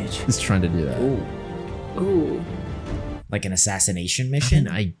Everyone's is trying to do that. Ooh. Like an assassination mission?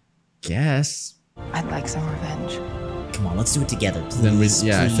 I guess. I'd like some revenge. Come on, let's do it together. Please, Then we,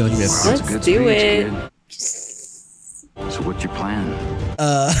 yeah, I feel like we have. Let's do it. So what's your plan?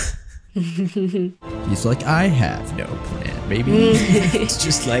 He's like, I have no plan, baby. It's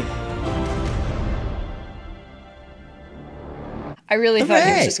just like. I really thought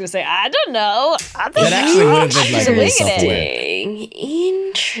he was just gonna say, I don't know. I think That actually would have been like a little self-aware.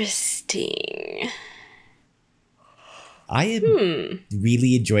 Interesting. I am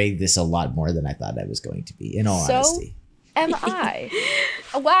really enjoying this a lot more than I thought I was going to be, in all honesty. Am I?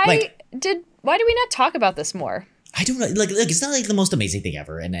 Why did we not talk about this more? I don't know. Like it's not like the most amazing thing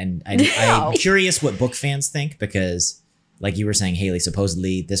ever, and I'm curious what book fans think, because like you were saying, Hayley,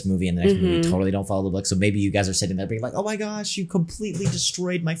 supposedly this movie and the next movie totally don't follow the book. So maybe you guys are sitting there being like, "Oh my gosh, you completely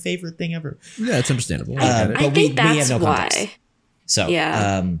destroyed my favorite thing ever." Yeah, it's understandable. I think that's why. So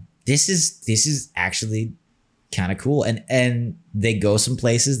this is actually kind of cool, and they go some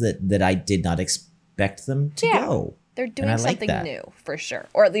places that I did not expect them to go. They're doing something new for sure,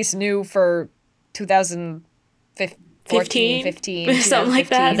 or at least new for 2015, something like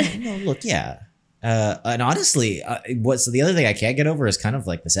that. No, look, and honestly, what's the other thing I can't get over is kind of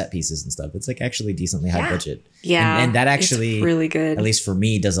like the set pieces and stuff. It's like actually decently high budget. Yeah, and that actually it's really good. At least for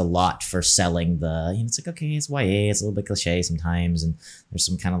me, does a lot for selling the. It's like, okay, it's YA, it's a little bit cliche sometimes, and there's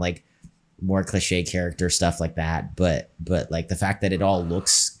some kind of like more cliche character stuff like that. But like the fact that it all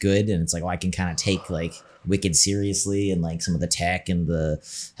looks good, and it's like, oh, I can kind of take like Wicked seriously, and like some of the tech and the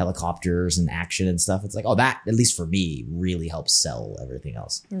helicopters and action and stuff. It's like, oh, that at least for me really helps sell everything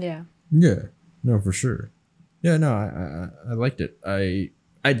else. Yeah. No, for sure. Yeah, no, I liked it. I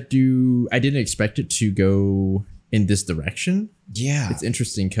didn't expect it to go in this direction. Yeah. It's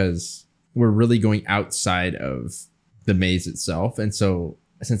interesting because we're really going outside of the maze itself. And so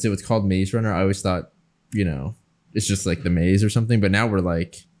since it was called Maze Runner, I always thought, it's just like the maze or something. But now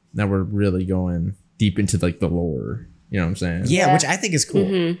we're really going deep into like the lore. You know what I'm saying? Yeah, which I think is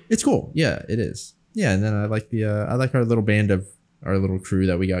cool. It's cool. Yeah, it is. Yeah, and then I like our little band of our little crew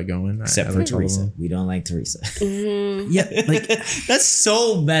that we got going. Except for Teresa. We don't like Teresa. Yeah, like that's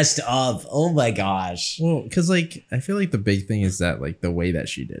so messed up. Oh my gosh. Well, because like I feel like the big thing is that like the way that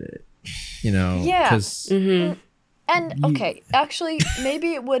she did it. Yeah. Because And okay, actually,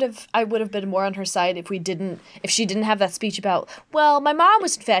 maybe I would have been more on her side if she didn't have that speech about, well, my mom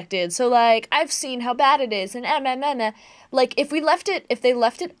was infected, so like I've seen how bad it is, and like if they left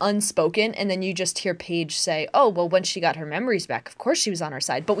it unspoken, and then you just hear Paige say, oh, well, when she got her memories back, of course she was on our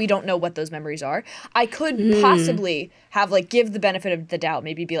side, but we don't know what those memories are. I could possibly have like give the benefit of the doubt,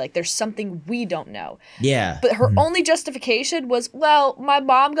 maybe be like, there's something we don't know. Yeah. But her only justification was, well, my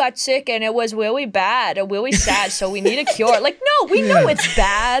mom got sick and it was really bad and really sad, so we need a cure. Like, no, we know it's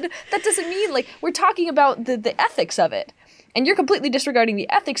bad. That doesn't mean, like, we're talking about the ethics of it. And you're completely disregarding the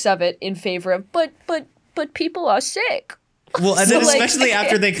ethics of it in favor of, but people are sick. Well, and then especially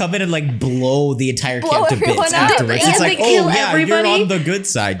after they come in and like blow the entire camp to bits afterwards. It's like, oh yeah, you're on the good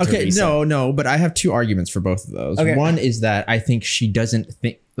side. Okay, Teresa. no, but I have two arguments for both of those. Okay. One is that I think she doesn't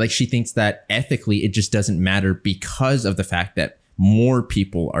think, like she thinks that ethically it just doesn't matter because of the fact that more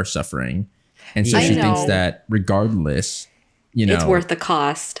people are suffering. And so she thinks that regardless, it's worth the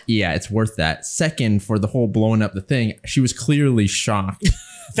cost. Yeah, it's worth that. Second, for the whole blowing up the thing, she was clearly shocked.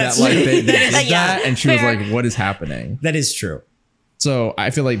 That like they did that, and she was like, "What is happening?" That is true. So I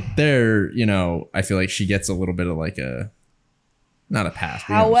feel like I feel like she gets a little bit of like not a pass.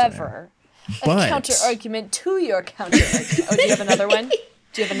 However, a counter argument to your counter argument. Oh, do you have another one?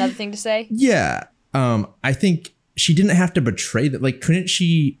 Do you have another thing to say? Yeah. I think she didn't have to betray that. Like, couldn't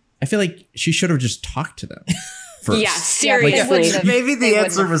she? I feel like she should have just talked to them. First. Yeah, seriously. Maybe the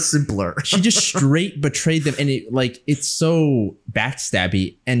answer was simpler. She just straight betrayed them, and it's so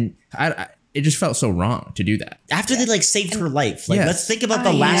backstabby, and it just felt so wrong to do that. After they like saved her life. Like, let's think about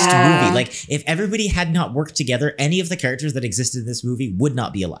the last movie. Like, if everybody had not worked together, any of the characters that existed in this movie would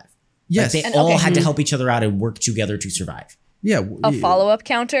not be alive. Yes. Like, they all had to help each other out and work together to survive. Yeah. A follow-up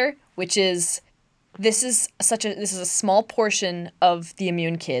counter, which is this is a small portion of the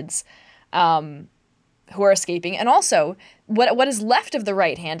immune kids who are escaping, and also what is left of the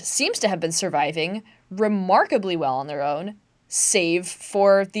right hand seems to have been surviving remarkably well on their own, save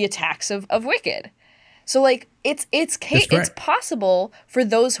for the attacks of Wicked. So like it's possible for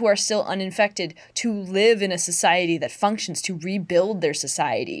those who are still uninfected to live in a society that functions, to rebuild their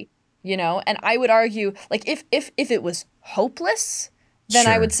society, and I would argue, like, if it was hopeless, then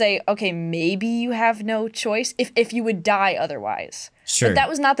I would say, okay, maybe you have no choice if you would die otherwise. Sure. But that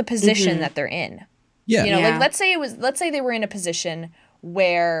was not the position that they're in. Yeah. Like let's say they were in a position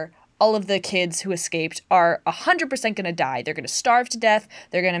where all of the kids who escaped are 100% going to die. They're going to starve to death.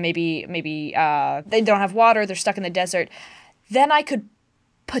 They're going to maybe they don't have water. They're stuck in the desert. Then I could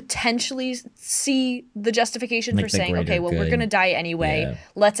potentially see the justification for saying, okay, well, we're going to die anyway. Yeah.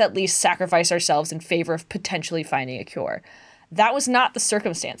 Let's at least sacrifice ourselves in favor of potentially finding a cure. That was not the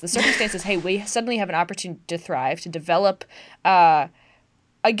circumstance. The circumstance is, hey, we suddenly have an opportunity to thrive, to develop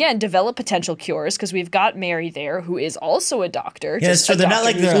again, develop potential cures, because we've got Mary there, who is also a doctor. Yeah, so they're not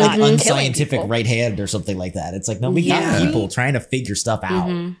like they're like unscientific right hand or something like that. It's like, no, we got people trying to figure stuff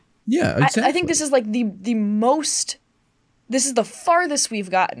out. Yeah, exactly. I think this is like the most, this is the farthest we've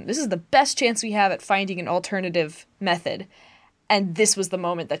gotten. This is the best chance we have at finding an alternative method. And this was the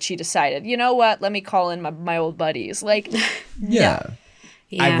moment that she decided, you know what, let me call in my old buddies. Like, yeah.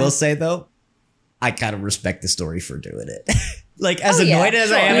 I will say, though, I kind of respect the story for doing it. Like, as annoyed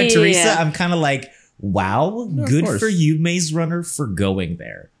as I am at Teresa, I'm kind of like, wow, good for you, Maze Runner, for going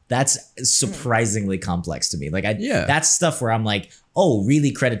there. That's surprisingly complex to me. Like, that's stuff where I'm like, oh,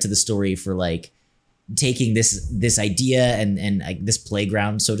 really credit to the story for like taking this idea and like this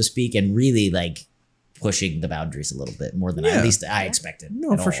playground, so to speak, and really like pushing the boundaries a little bit more than at least I expected.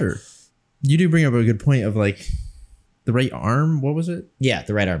 No, for sure. You do bring up a good point of like the right arm. What was it? Yeah,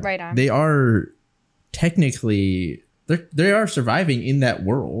 the right arm. Right arm. They are technically they are surviving in that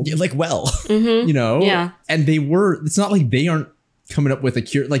world. Yeah, like, well, you know, and it's not like they aren't coming up with a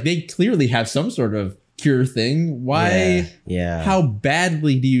cure. Like, they clearly have some sort of cure thing. Why? Yeah. How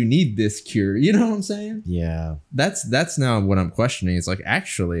badly do you need this cure? You know what I'm saying? Yeah. That's now what I'm questioning. It's like,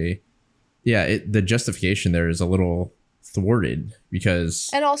 actually, the justification there is a little thwarted because,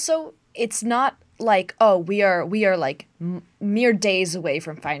 and also it's not like, oh, we are like mere days away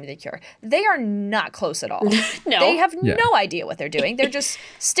from finding the cure. They are not close at all. No. They have no idea what they're doing. They're just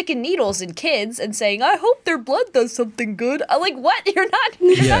sticking needles in kids and saying, I hope their blood does something good. I'm like, what? You're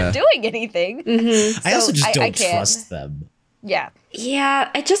not doing anything. So I also just don't trust them. Yeah.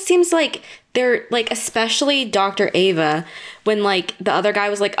 Yeah, it just seems like they're like, especially Dr. Ava, when like the other guy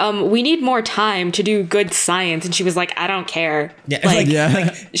was like, we need more time to do good science, and she was like, I don't care. Yeah, like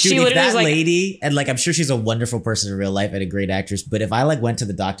she dude, literally that was like, lady, and like I'm sure she's a wonderful person in real life and a great actress. But if I like went to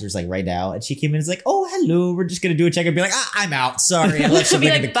the doctor's like right now and she came in and was like, oh hello, we're just gonna do a check, I'd be like, I'm out. Sorry, I left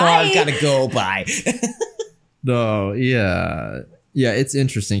something in the car. Gotta go. Bye. No, yeah, it's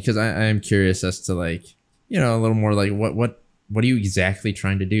interesting because I am curious as to like, you know, a little more like what are you exactly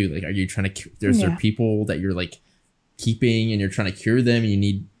trying to do? Like, are you trying to? There people that you're like keeping, and you're trying to cure them. And you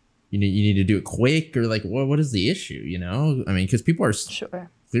need to do it quick, or like what is the issue? You know, I mean, because people are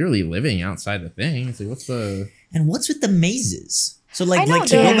clearly living outside the thing. It's like, what's with the mazes? So like, to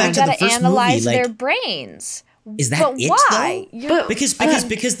go back to the first analyze movie, like, their brains. Is that it why? Though? Because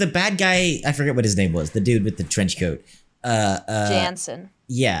the bad guy, I forget what his name was, the dude with the trench coat, Jansen.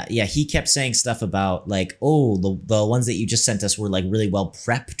 Yeah, he kept saying stuff about like, oh, the ones that you just sent us were like really well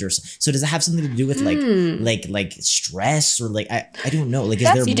prepped, or so does it have something to do with like stress, or like I don't know, like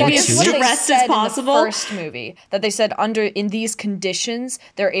is there more to it? Stress is possible. In the first movie that they said in these conditions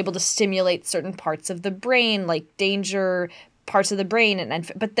they're able to stimulate certain parts of the brain, like danger parts of the brain,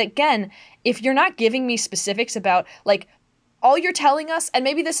 but again, if you're not giving me specifics about like all you're telling us, and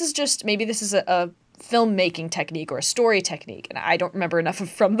maybe this is a filmmaking technique or a story technique, and I don't remember enough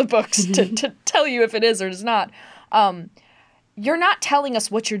from the books to tell you if it is or is not. You're not telling us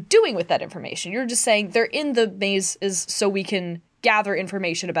what you're doing with that information. You're just saying they're in the mazes so we can gather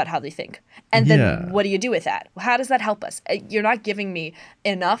information about how they think. And then what do you do with that? How does that help us? You're not giving me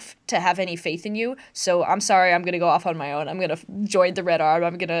enough to have any faith in you. So I'm sorry, I'm going to go off on my own. I'm going to join the Red Arm.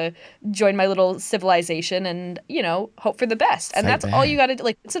 I'm going to join my little civilization and, you know, hope for the best. And that's all you got to do.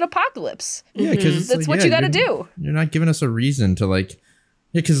 Like, it's an apocalypse. Yeah, because that's what you got to do. You're not giving us a reason to like,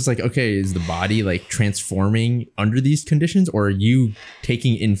 because it's like, okay, is the body like transforming under these conditions, or are you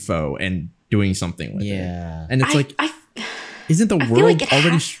taking info and doing something with it? And it's isn't the world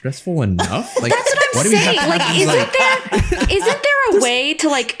already stressful enough? Like, that's what I'm saying. Like, isn't there a way to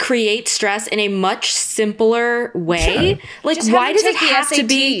like create stress in a much simpler way? Yeah. Like, why does it have to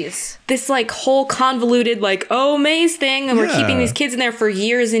be this like whole convoluted like, oh, maze thing, and we're keeping these kids in there for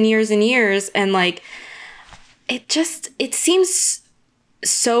years and years and years, and like, it seems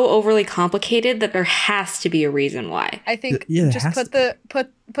so overly complicated that there has to be a reason why. I think just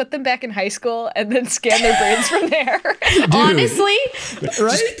put them back in high school and then scan their brains from there. Honestly,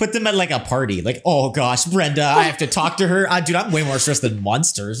 right? Just put them at like a party. Like, oh gosh, Brenda, I have to talk to her. Dude, I'm way more stressed than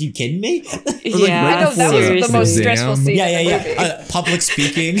monsters. Are you kidding me? Yeah, I know that was the most stressful scene. Yeah. Public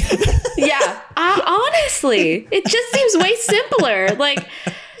speaking. Honestly, it just seems way simpler. Like,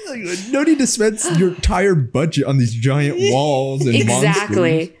 no need to spend your entire budget on these giant walls and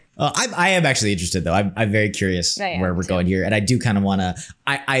monsters. I am actually interested though. I'm very curious where we're going here, and I do kind of want to.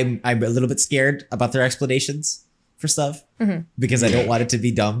 I'm a little bit scared about their explanations for stuff because I don't want it to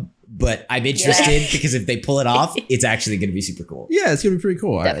be dumb. but I'm interested because if they pull it off, it's actually going to be super cool. Yeah, it's going to be pretty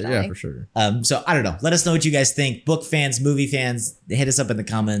cool. Definitely. Yeah, for sure. So I don't know. Let us know what you guys think. Book fans, movie fans, hit us up in the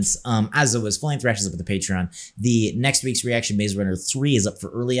comments. As always, Flying Thrashes up at the Patreon. The next week's reaction, Maze Runner 3, is up for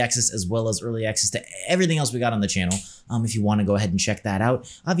early access, as well as early access to everything else we got on the channel. If you want to go ahead and check that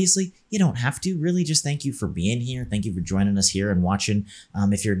out. Obviously, you don't have to. Really, just thank you for being here. Thank you for joining us here and watching.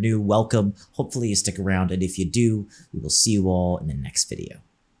 If you're new, welcome. Hopefully you stick around. And if you do, we will see you all in the next video.